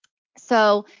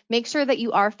 So make sure that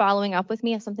you are following up with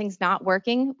me if something's not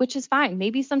working, which is fine.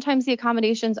 Maybe sometimes the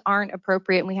accommodations aren't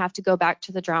appropriate and we have to go back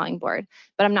to the drawing board,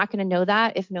 but I'm not going to know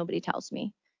that if nobody tells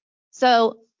me.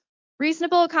 So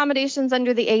reasonable accommodations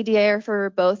under the ADA are for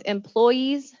both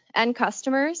employees and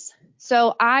customers.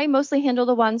 So I mostly handle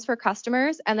the ones for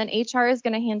customers, and then HR is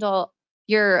going to handle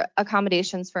your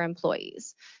accommodations for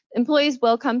employees. Employees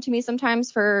will come to me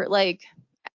sometimes for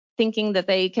thinking that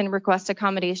they can request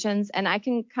accommodations, and I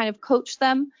can kind of coach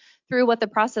them through what the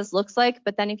process looks like.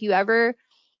 But then if you ever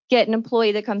get an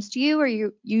employee that comes to you or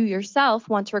you yourself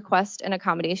want to request an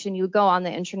accommodation, you go on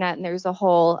the internet and there's a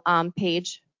whole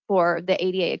page for the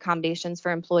ADA accommodations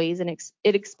for employees, and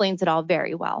it explains it all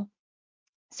very well.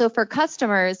 So for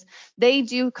customers, they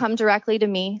do come directly to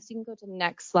me. So you can go to the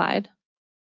next slide.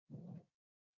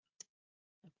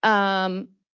 It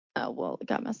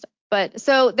got messed up. But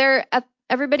so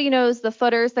everybody knows the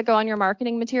footers that go on your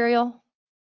marketing material.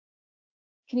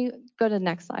 Can you go to the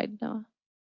next slide, Noah?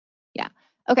 Yeah.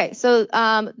 Okay, so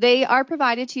they are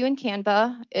provided to you in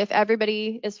Canva, if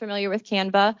everybody is familiar with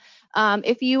Canva.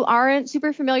 If you aren't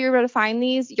super familiar where to find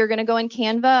these, you're going to go in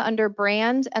Canva under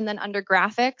brand and then under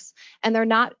graphics, and they're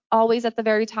not always at the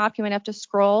very top. You might have to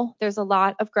scroll. There's a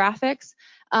lot of graphics.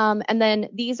 And then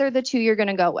these are the two you're going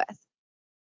to go with.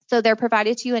 So they're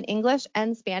provided to you in English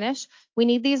and Spanish. We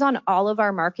need these on all of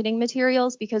our marketing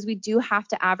materials because we do have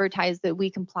to advertise that we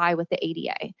comply with the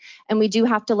ADA. And we do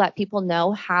have to let people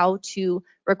know how to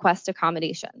request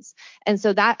accommodations. And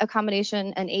so that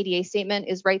accommodation and ADA statement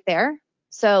is right there.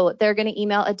 So they're going to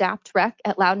email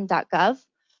adaptrec@loudoun.gov,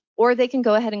 or they can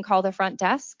go ahead and call the front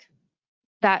desk.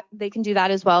 That they can do that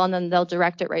as well, and then they'll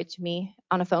direct it right to me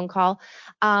on a phone call.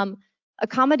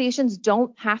 Accommodations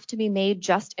don't have to be made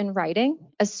just in writing.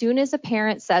 As soon as a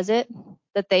parent says it,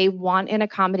 that they want an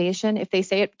accommodation, if they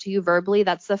say it to you verbally,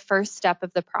 that's the first step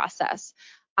of the process.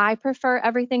 I prefer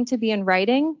everything to be in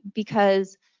writing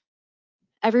because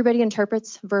everybody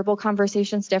interprets verbal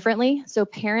conversations differently. So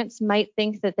parents might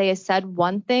think that they said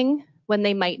one thing when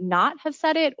they might not have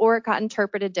said it, or it got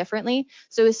interpreted differently.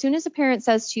 So as soon as a parent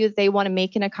says to you that they want to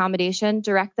make an accommodation,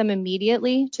 direct them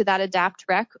immediately to that Adapt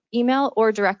Rec email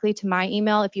or directly to my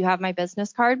email if you have my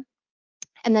business card,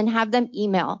 and then have them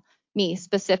email me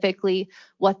specifically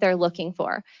what they're looking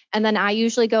for. And then I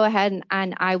usually go ahead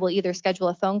and I will either schedule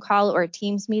a phone call or a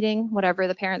Teams meeting, whatever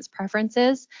the parent's preference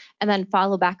is, and then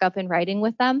follow back up in writing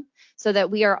with them so that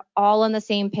we are all on the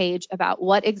same page about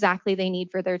what exactly they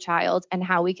need for their child and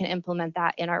how we can implement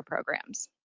that in our programs.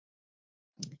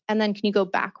 And then can you go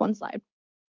back one slide?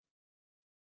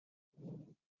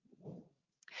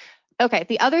 Okay,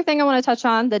 the other thing I want to touch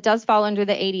on that does fall under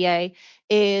the ADA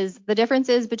is the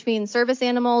differences between service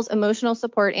animals, emotional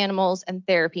support animals, and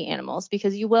therapy animals,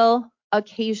 because you will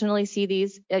occasionally see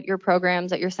these at your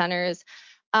programs, at your centers.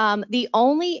 The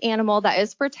only animal that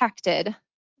is protected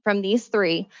from these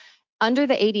three under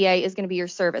the ADA is going to be your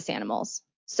service animals.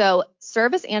 So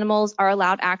service animals are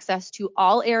allowed access to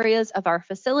all areas of our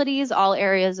facilities, all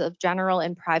areas of general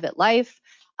and private life.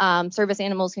 Service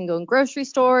animals can go in grocery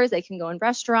stores, they can go in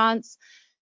restaurants,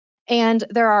 and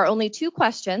there are only 2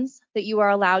 questions that you are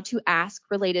allowed to ask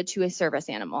related to a service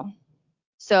animal.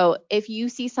 So if you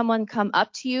see someone come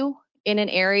up to you in an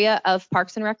area of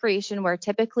Parks and Recreation where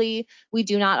typically we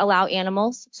do not allow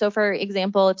animals. So for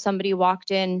example, if somebody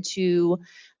walked into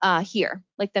here,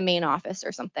 like the main office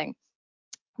or something,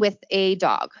 with a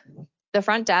dog, the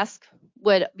front desk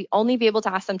would only be able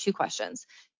to ask them 2 questions.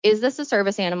 Is this a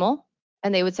service animal?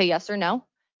 And they would say yes or no.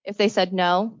 If they said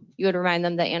no, you would remind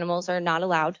them that animals are not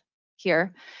allowed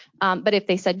here. But if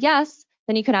they said yes,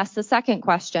 then you could ask the second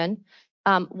question,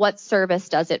 what service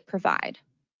does it provide?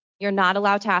 You're not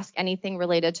allowed to ask anything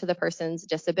related to the person's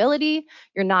disability.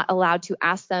 You're not allowed to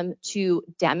ask them to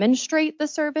demonstrate the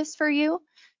service for you.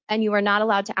 And you are not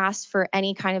allowed to ask for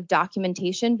any kind of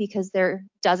documentation because there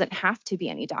doesn't have to be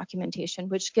any documentation,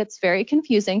 which gets very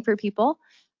confusing for people.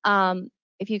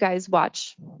 If you guys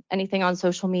watch anything on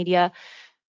social media,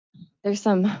 there's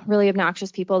some really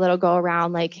obnoxious people that'll go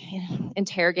around like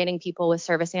interrogating people with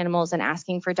service animals and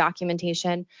asking for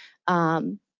documentation.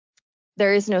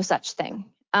 There is no such thing.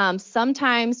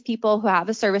 Sometimes people who have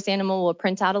a service animal will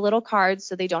print out a little card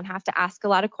so they don't have to ask a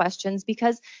lot of questions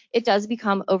because it does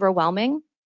become overwhelming.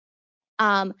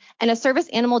 And a service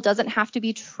animal doesn't have to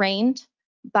be trained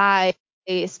by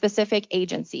a specific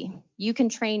agency. You can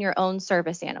train your own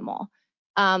service animal.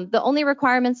 The only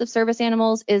requirements of service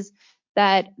animals is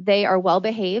that they are well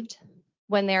behaved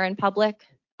when they're in public.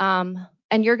 And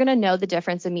you're going to know the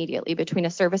difference immediately between a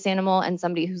service animal and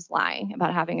somebody who's lying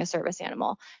about having a service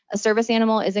animal. A service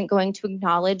animal isn't going to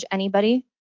acknowledge anybody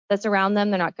that's around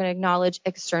them. They're not going to acknowledge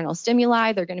external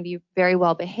stimuli. They're going to be very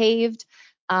well behaved.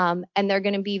 And they're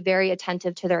going to be very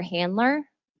attentive to their handler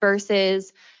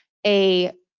versus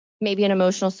maybe an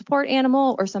emotional support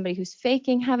animal or somebody who's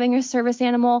faking having a service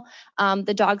animal.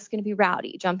 The dog's going to be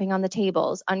rowdy, jumping on the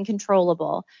tables,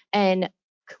 uncontrollable, and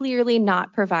clearly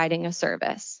not providing a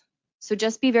service. So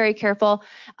just be very careful.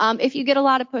 If you get a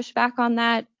lot of pushback on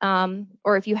that,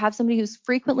 or if you have somebody who's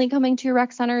frequently coming to your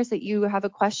rec centers that you have a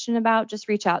question about, just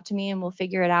reach out to me and we'll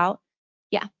figure it out.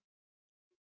 Yeah.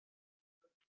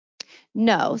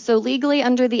 No. So legally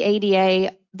under the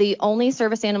ADA, the only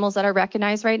service animals that are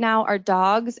recognized right now are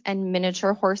dogs and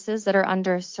miniature horses that are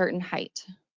under a certain height.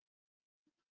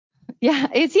 Yeah,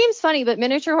 it seems funny, but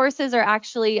miniature horses are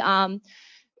actually,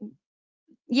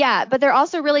 yeah, but they're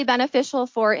also really beneficial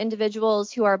for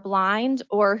individuals who are blind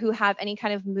or who have any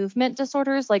kind of movement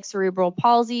disorders like cerebral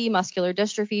palsy, muscular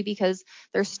dystrophy, because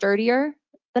they're sturdier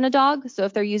than a dog. So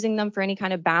if they're using them for any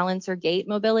kind of balance or gait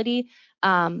mobility,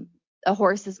 a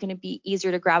horse is going to be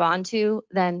easier to grab onto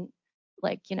than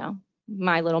like,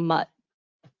 my little mutt.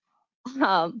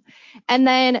 And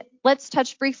then let's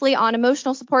touch briefly on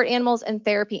emotional support animals and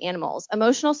therapy animals.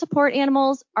 Emotional support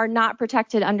animals are not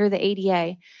protected under the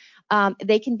ADA.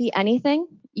 They can be anything.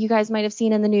 You guys might have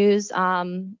seen in the news,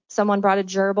 someone brought a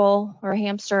gerbil or a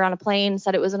hamster on a plane,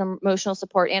 said it was an emotional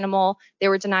support animal. They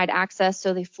were denied access,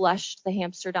 so they flushed the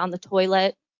hamster down the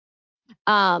toilet.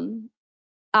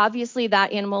 Obviously,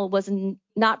 that animal was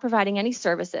not providing any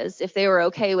services if they were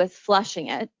okay with flushing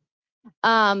it.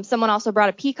 Someone also brought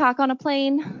a peacock on a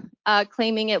plane,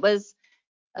 claiming it was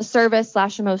a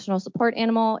service/emotional support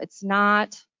animal. It's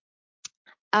not.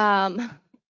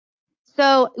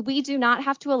 So we do not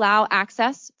have to allow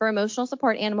access for emotional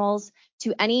support animals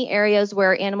to any areas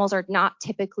where animals are not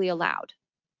typically allowed.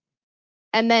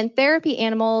 And then therapy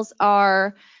animals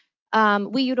are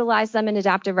We utilize them in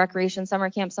adaptive recreation summer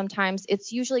camp sometimes.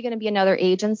 It's usually going to be another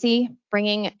agency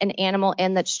bringing an animal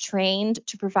in that's trained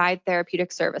to provide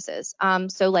therapeutic services.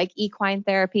 So like equine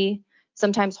therapy,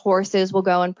 sometimes horses will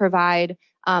go and provide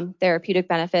therapeutic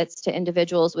benefits to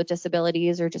individuals with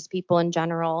disabilities or just people in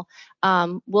general.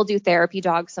 We'll do therapy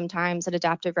dogs sometimes at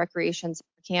adaptive recreation summer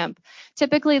camp.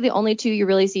 Typically, the only two you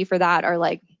really see for that are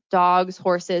like dogs,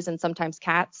 horses, and sometimes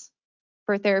cats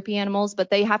for therapy animals, but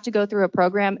they have to go through a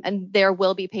program and there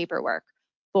will be paperwork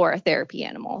for a therapy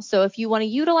animal. So if you want to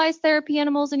utilize therapy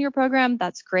animals in your program,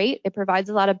 that's great. It provides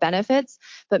a lot of benefits,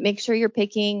 but make sure you're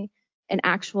picking an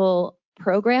actual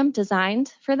program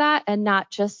designed for that and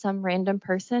not just some random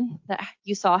person that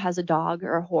you saw has a dog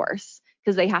or a horse,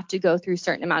 because they have to go through a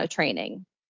certain amount of training.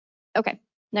 Okay,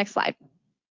 next slide.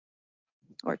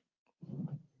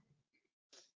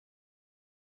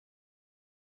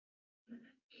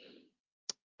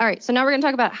 All right, so now we're going to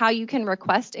talk about how you can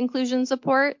request inclusion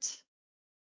support.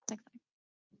 Next slide.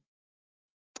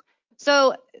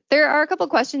 So there are a couple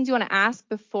questions you want to ask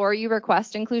before you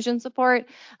request inclusion support.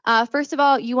 First of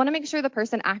all, you want to make sure the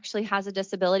person actually has a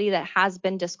disability that has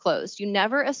been disclosed. You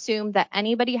never assume that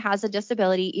anybody has a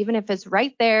disability, even if it's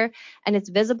right there and it's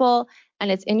visible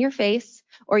and it's in your face,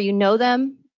 or you know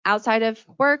them outside of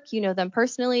work, you know them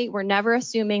personally. We're never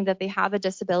assuming that they have a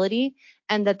disability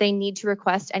and that they need to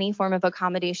request any form of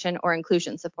accommodation or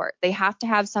inclusion support. They have to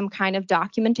have some kind of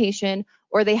documentation,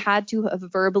 or they had to have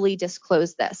verbally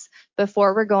disclosed this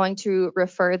before we're going to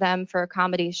refer them for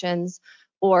accommodations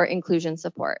or inclusion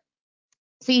support.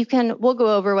 So we'll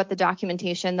go over what the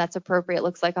documentation that's appropriate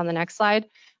looks like on the next slide.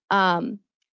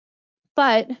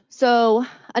 So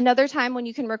another time when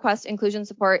you can request inclusion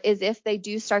support is if they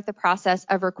do start the process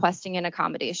of requesting an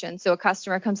accommodation. So a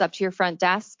customer comes up to your front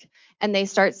desk and they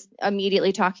start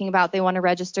immediately talking about they want to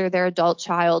register their adult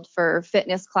child for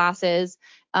fitness classes,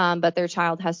 but their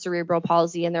child has cerebral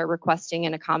palsy and they're requesting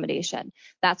an accommodation.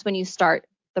 That's when you start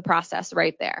the process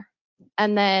right there.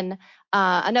 And then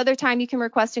another time you can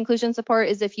request inclusion support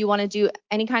is if you want to do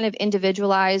any kind of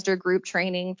individualized or group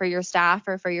training for your staff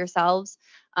or for yourselves.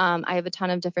 I have a ton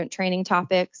of different training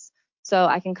topics. So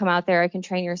I can come out there, I can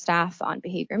train your staff on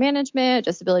behavior management,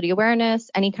 disability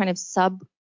awareness, any kind of sub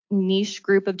niche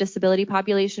group of disability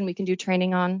population we can do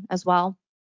training on as well.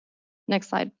 Next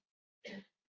slide.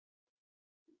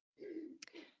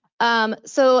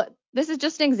 So this is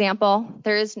just an example.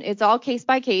 It's all case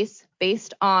by case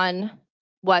based on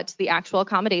what the actual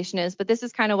accommodation is, but this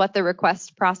is kind of what the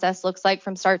request process looks like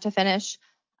from start to finish.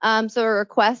 So a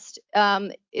request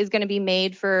is going to be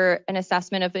made for an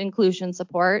assessment of inclusion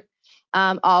support.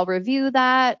 I'll review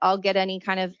that. I'll get any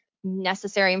kind of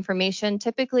necessary information.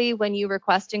 Typically, when you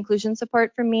request inclusion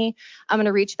support from me, I'm going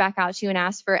to reach back out to you and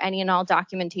ask for any and all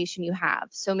documentation you have.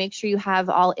 So make sure you have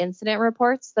all incident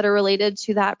reports that are related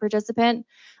to that participant,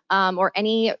 or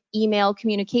any email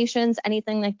communications,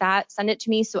 anything like that. Send it to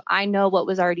me so I know what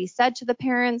was already said to the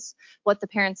parents, what the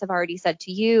parents have already said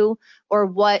to you, or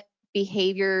what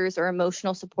behaviors or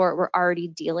emotional support we're already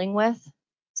dealing with,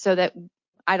 so that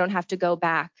I don't have to go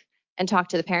back and talk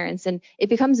to the parents. And it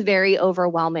becomes very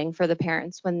overwhelming for the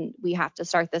parents when we have to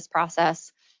start this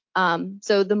process.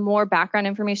 So the more background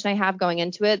information I have going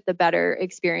into it, the better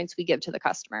experience we give to the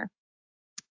customer.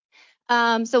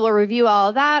 So we'll review all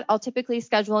of that. I'll typically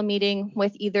schedule a meeting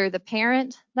with either the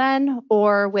parent then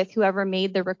or with whoever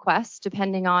made the request,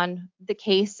 depending on the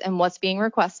case and what's being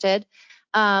requested.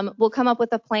 We'll come up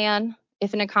with a plan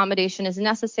if an accommodation is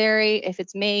necessary, if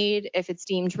it's made, if it's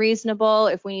deemed reasonable,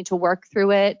 if we need to work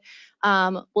through it.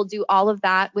 We'll do all of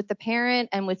that with the parent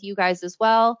and with you guys as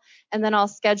well. And then I'll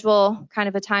schedule kind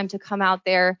of a time to come out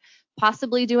there,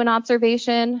 possibly do an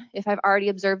observation. If I've already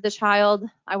observed the child,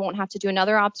 I won't have to do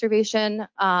another observation.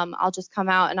 I'll just come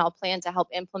out and I'll plan to help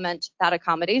implement that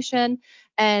accommodation.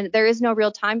 And there is no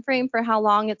real time frame for how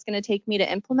long it's going to take me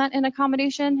to implement an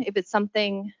accommodation. If it's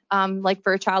something like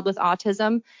for a child with autism,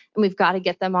 and we've got to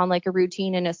get them on like a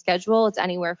routine and a schedule, it's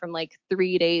anywhere from like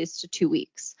 3 days to 2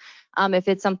 weeks. If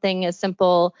it's something as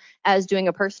simple as doing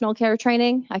a personal care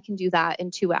training, I can do that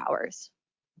in 2 hours.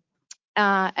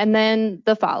 And then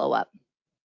the follow-up.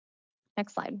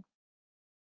 Next slide.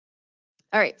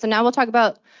 All right, so now we'll talk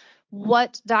about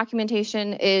what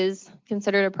documentation is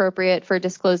considered appropriate for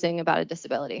disclosing about a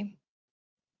disability.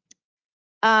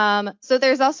 So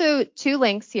there's also 2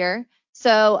 links here.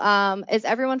 So is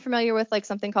everyone familiar with like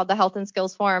something called the Health and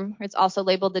Skills Form? It's also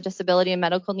labeled the Disability and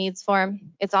Medical Needs Form.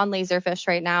 It's on Laserfish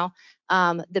right now.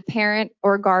 The parent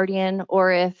or guardian,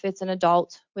 or if it's an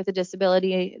adult with a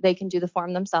disability, they can do the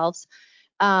form themselves.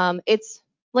 It's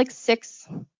like 6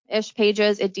 20-ish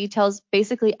pages. It details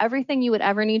basically everything you would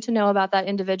ever need to know about that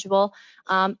individual.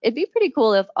 It'd be pretty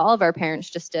cool if all of our parents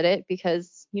just did it,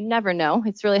 because you never know.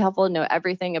 It's really helpful to know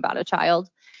everything about a child.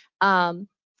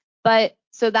 But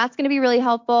so that's going to be really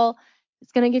helpful.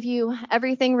 It's going to give you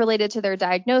everything related to their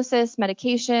diagnosis,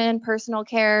 medication, personal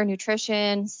care,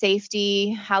 nutrition,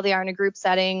 safety, how they are in a group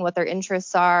setting, what their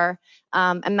interests are.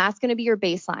 And that's going to be your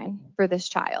baseline for this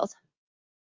child.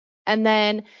 And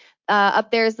then up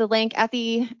there is the link at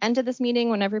the end of this meeting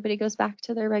when everybody goes back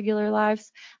to their regular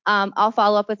lives. I'll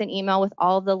follow up with an email with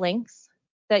all of the links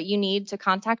that you need to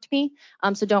contact me.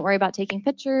 So don't worry about taking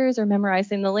pictures or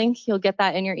memorizing the link. You'll get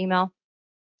that in your email.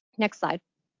 Next slide.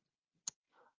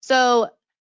 So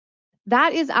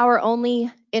that is our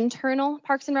only internal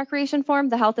Parks and Recreation form,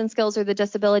 the health and skills or the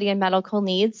disability and medical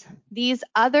needs. These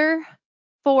other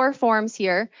 4 forms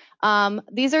here,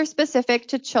 these are specific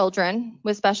to children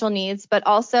with special needs, but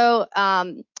also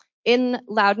in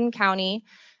Loudoun County,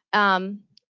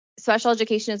 special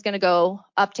education is going to go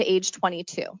up to age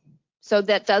 22. So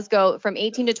that does go from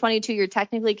 18 to 22. You're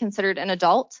technically considered an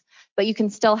adult, but you can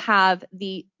still have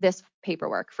this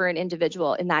paperwork for an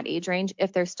individual in that age range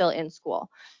if they're still in school.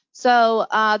 So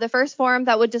the first form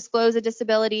that would disclose a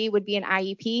disability would be an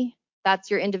IEP.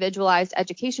 That's your individualized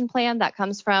education plan that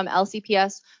comes from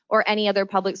LCPS or any other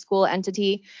public school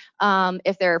entity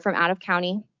if they're from out of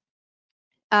county.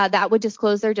 That would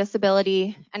disclose their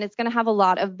disability, and it's going to have a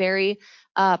lot of very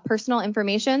personal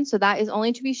information. So that is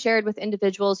only to be shared with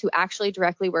individuals who actually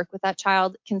directly work with that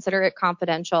child. Consider it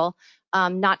confidential.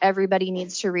 Not everybody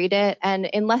needs to read it. And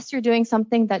unless you're doing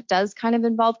something that does kind of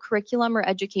involve curriculum or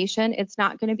education, it's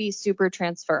not going to be super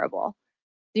transferable.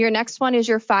 Your next one is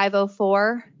your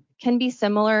 504. Can be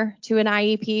similar to an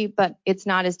IEP, but it's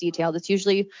not as detailed. It's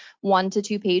usually 1 to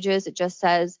 2 pages. It just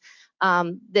says,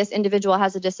 this individual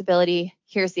has a disability,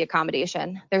 here's the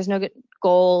accommodation. There's no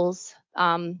goals,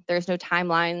 there's no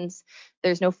timelines,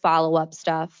 there's no follow-up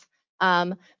stuff.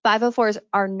 504s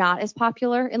are not as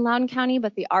popular in Loudoun County,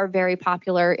 but they are very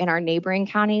popular in our neighboring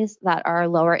counties that are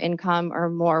lower income or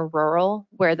more rural,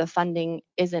 where the funding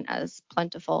isn't as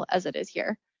plentiful as it is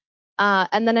here.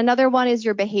 And then another one is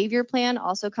your behavior plan,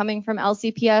 also coming from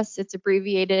LCPS. It's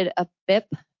abbreviated a BIP,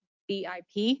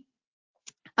 BIP.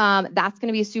 That's going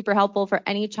to be super helpful for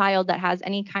any child that has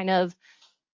any kind of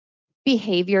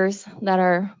behaviors that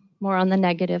are more on the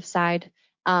negative side.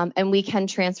 And we can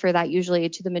transfer that usually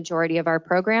to the majority of our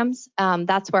programs.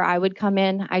 That's where I would come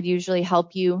in. I'd usually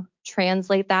help you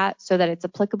translate that so that it's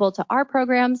applicable to our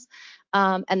programs,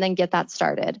 and then get that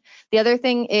started. The other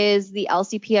thing is the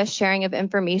LCPS sharing of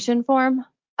information form.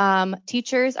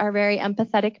 Teachers are very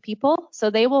empathetic people, so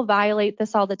they will violate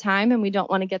this all the time, and we don't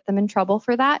want to get them in trouble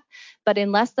for that. But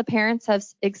unless the parents have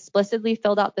explicitly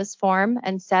filled out this form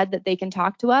and said that they can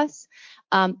talk to us,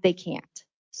 they can't.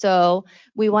 So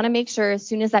we want to make sure as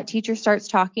soon as that teacher starts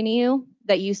talking to you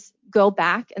that you go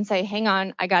back and say, hang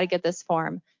on, I got to get this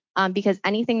form, because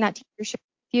anything that teacher shares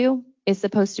with you is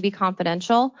supposed to be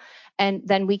confidential. And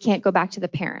then we can't go back to the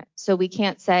parent. So we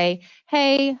can't say,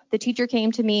 hey, the teacher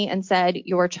came to me and said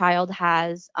your child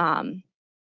has,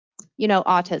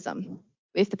 autism,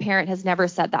 if the parent has never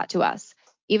said that to us.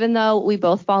 Even though we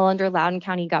both fall under Loudoun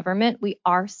County government, we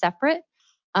are separate.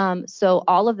 So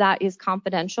all of that is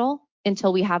confidential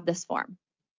until we have this form.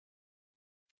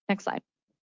 Next slide.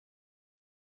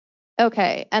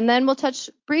 Okay, and then we'll touch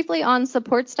briefly on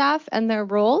support staff and their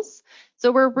roles.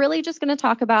 So we're really just going to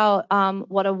talk about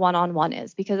what a one-on-one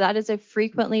is, because that is a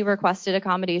frequently requested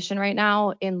accommodation right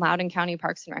now in Loudoun County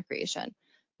Parks and Recreation.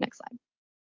 Next slide.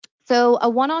 So a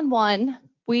one-on-one,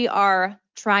 we are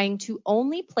trying to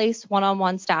only place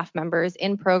one-on-one staff members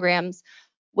in programs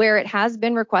where it has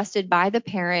been requested by the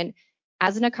parent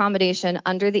as an accommodation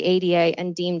under the ADA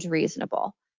and deemed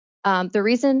reasonable. The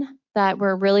reason that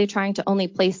we're really trying to only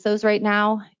place those right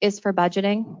now is for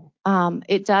budgeting.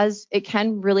 It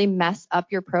can really mess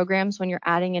up your programs when you're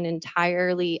adding an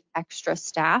entirely extra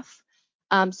staff.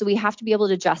 So we have to be able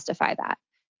to justify that.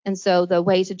 And so the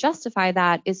way to justify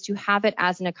that is to have it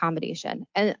as an accommodation.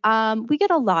 And we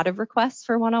get a lot of requests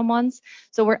for one-on-ones.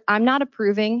 So I'm not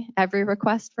approving every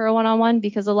request for a one-on-one,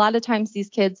 because a lot of times these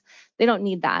kids, they don't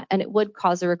need that, and it would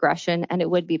cause a regression and it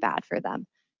would be bad for them.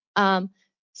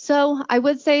 So I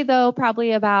would say, though,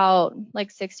 probably about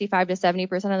like 65 to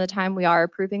 70% of the time we are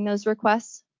approving those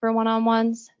requests for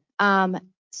one-on-ones.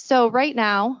 So right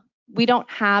now we don't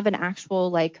have an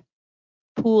actual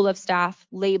pool of staff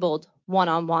labeled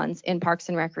one-on-ones in Parks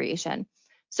and Recreation.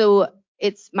 So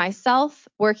it's myself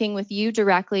working with you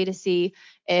directly to see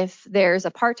if there's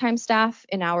a part-time staff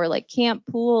in our camp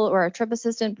pool or a trip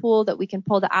assistant pool that we can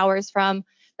pull the hours from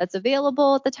that's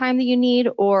available at the time that you need,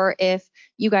 or if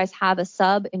you guys have a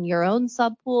sub in your own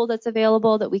sub pool that's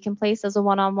available that we can place as a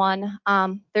one-on-one.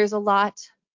 There's a lot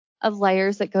of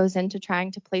layers that goes into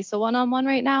trying to place a one-on-one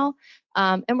right now,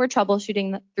 and we're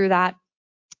troubleshooting through that.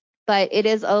 But it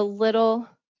is a little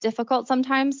difficult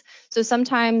sometimes. So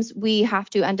sometimes we have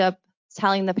to end up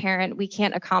telling the parent, we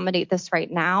can't accommodate this right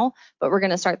now, but we're going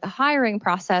to start the hiring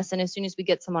process. And as soon as we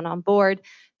get someone on board,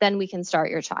 then we can start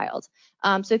your child.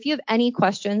 So if you have any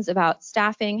questions about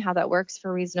staffing, how that works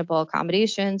for reasonable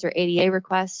accommodations or ADA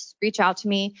requests, reach out to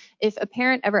me. If a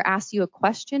parent ever asks you a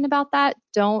question about that,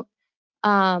 don't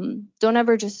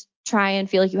ever just try and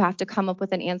feel like you have to come up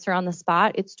with an answer on the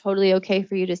spot. It's totally okay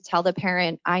for you to tell the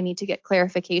parent, I need to get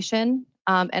clarification,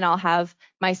 and I'll have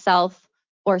myself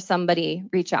or somebody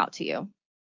reach out to you.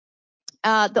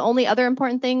 The only other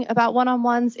important thing about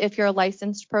one-on-ones, if you're a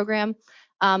licensed program,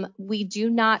 we do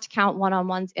not count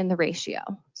one-on-ones in the ratio.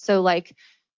 So like,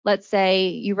 let's say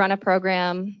you run a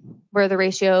program where the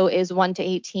ratio is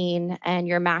 1:18 and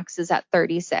your max is at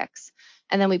 36.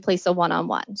 And then we place a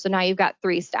one-on-one. So now you've got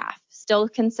 3 staff. Still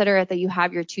consider it that you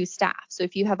have your 2 staff. So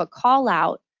if you have a call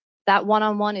out, that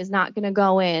one-on-one is not going to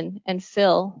go in and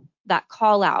fill that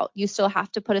call out. You still have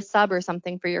to put a sub or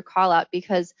something for your call out,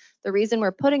 because the reason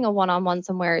we're putting a one-on-one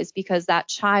somewhere is because that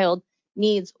child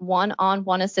needs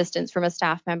one-on-one assistance from a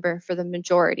staff member for the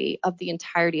majority of the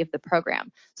entirety of the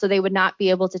program. So they would not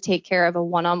be able to take care of a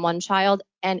one-on-one child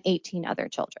and 18 other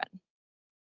children.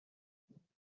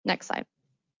 Next slide.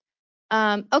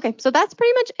 Okay, so that's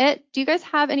pretty much it. Do you guys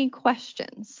have any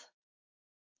questions?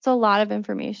 It's a lot of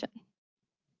information.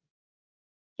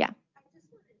 Yeah. I just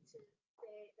wanted to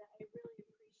say that I really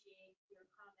appreciate your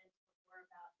comments before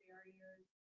about barriers,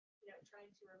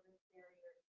 trying to remove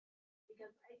barriers.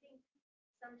 Because I think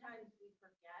sometimes we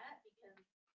forget because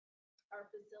our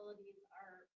facilities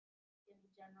are in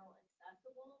general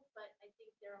accessible, but I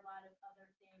think there are a lot of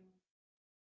other things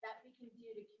that we can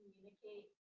do to communicate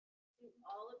to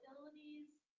all abilities,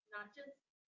 not just,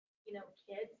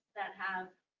 kids that have,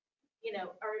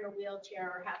 are in a wheelchair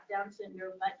or have Down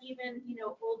syndrome, but even,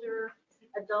 older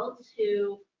adults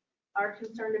who are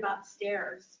concerned about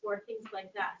stairs or things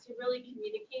like that, to really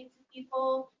communicate to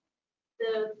people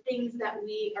the things that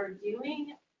we are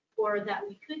doing or that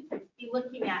we could be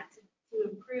looking at to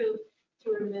improve,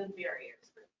 to remove barriers.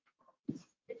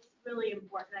 It's really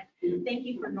important. Thank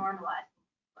you for normalizing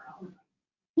for all of us.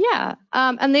 Yeah.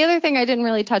 And the other thing I didn't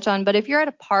really touch on, but if you're at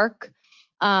a park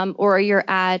or you're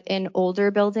at an older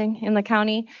building in the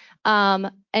county,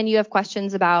 and you have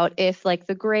questions about if like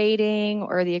the grading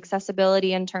or the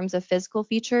accessibility in terms of physical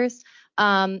features,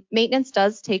 maintenance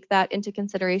does take that into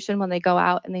consideration when they go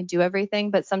out and they do everything,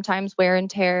 but sometimes wear and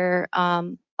tear,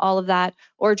 all of that,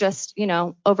 or just,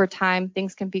 over time,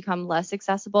 things can become less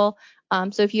accessible.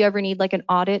 So if you ever need like an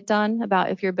audit done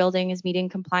about if your building is meeting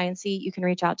compliancy, you can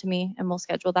reach out to me and we'll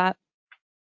schedule that.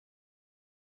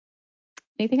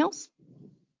 Anything else?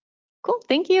 Cool,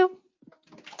 thank you.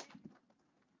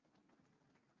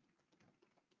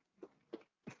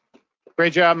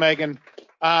 Great job, Megan.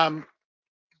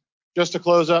 Just to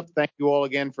close up, thank you all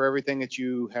again for everything that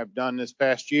you have done this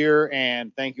past year,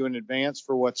 and thank you in advance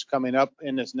for what's coming up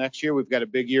in this next year. We've got a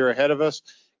big year ahead of us.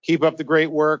 Keep up the great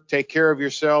work. Take care of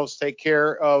yourselves. Take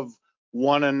care of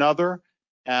one another.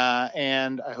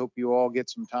 And I hope you all get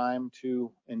some time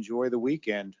to enjoy the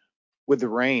weekend with the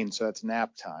rain. So it's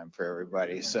nap time for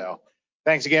everybody. So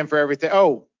thanks again for everything.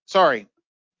 Oh, sorry.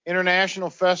 International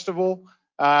Festival.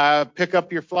 Pick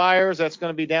up your flyers. That's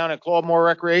going to be down at Clawmore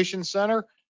Recreation Center.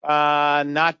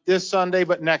 Not this Sunday,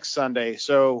 but next Sunday.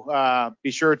 So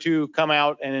be sure to come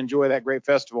out and enjoy that great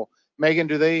festival. Megan,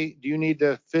 do you need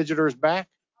the fidgeters back?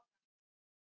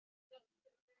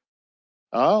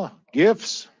 Oh,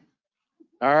 gifts.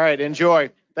 All right,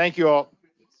 enjoy. Thank you all.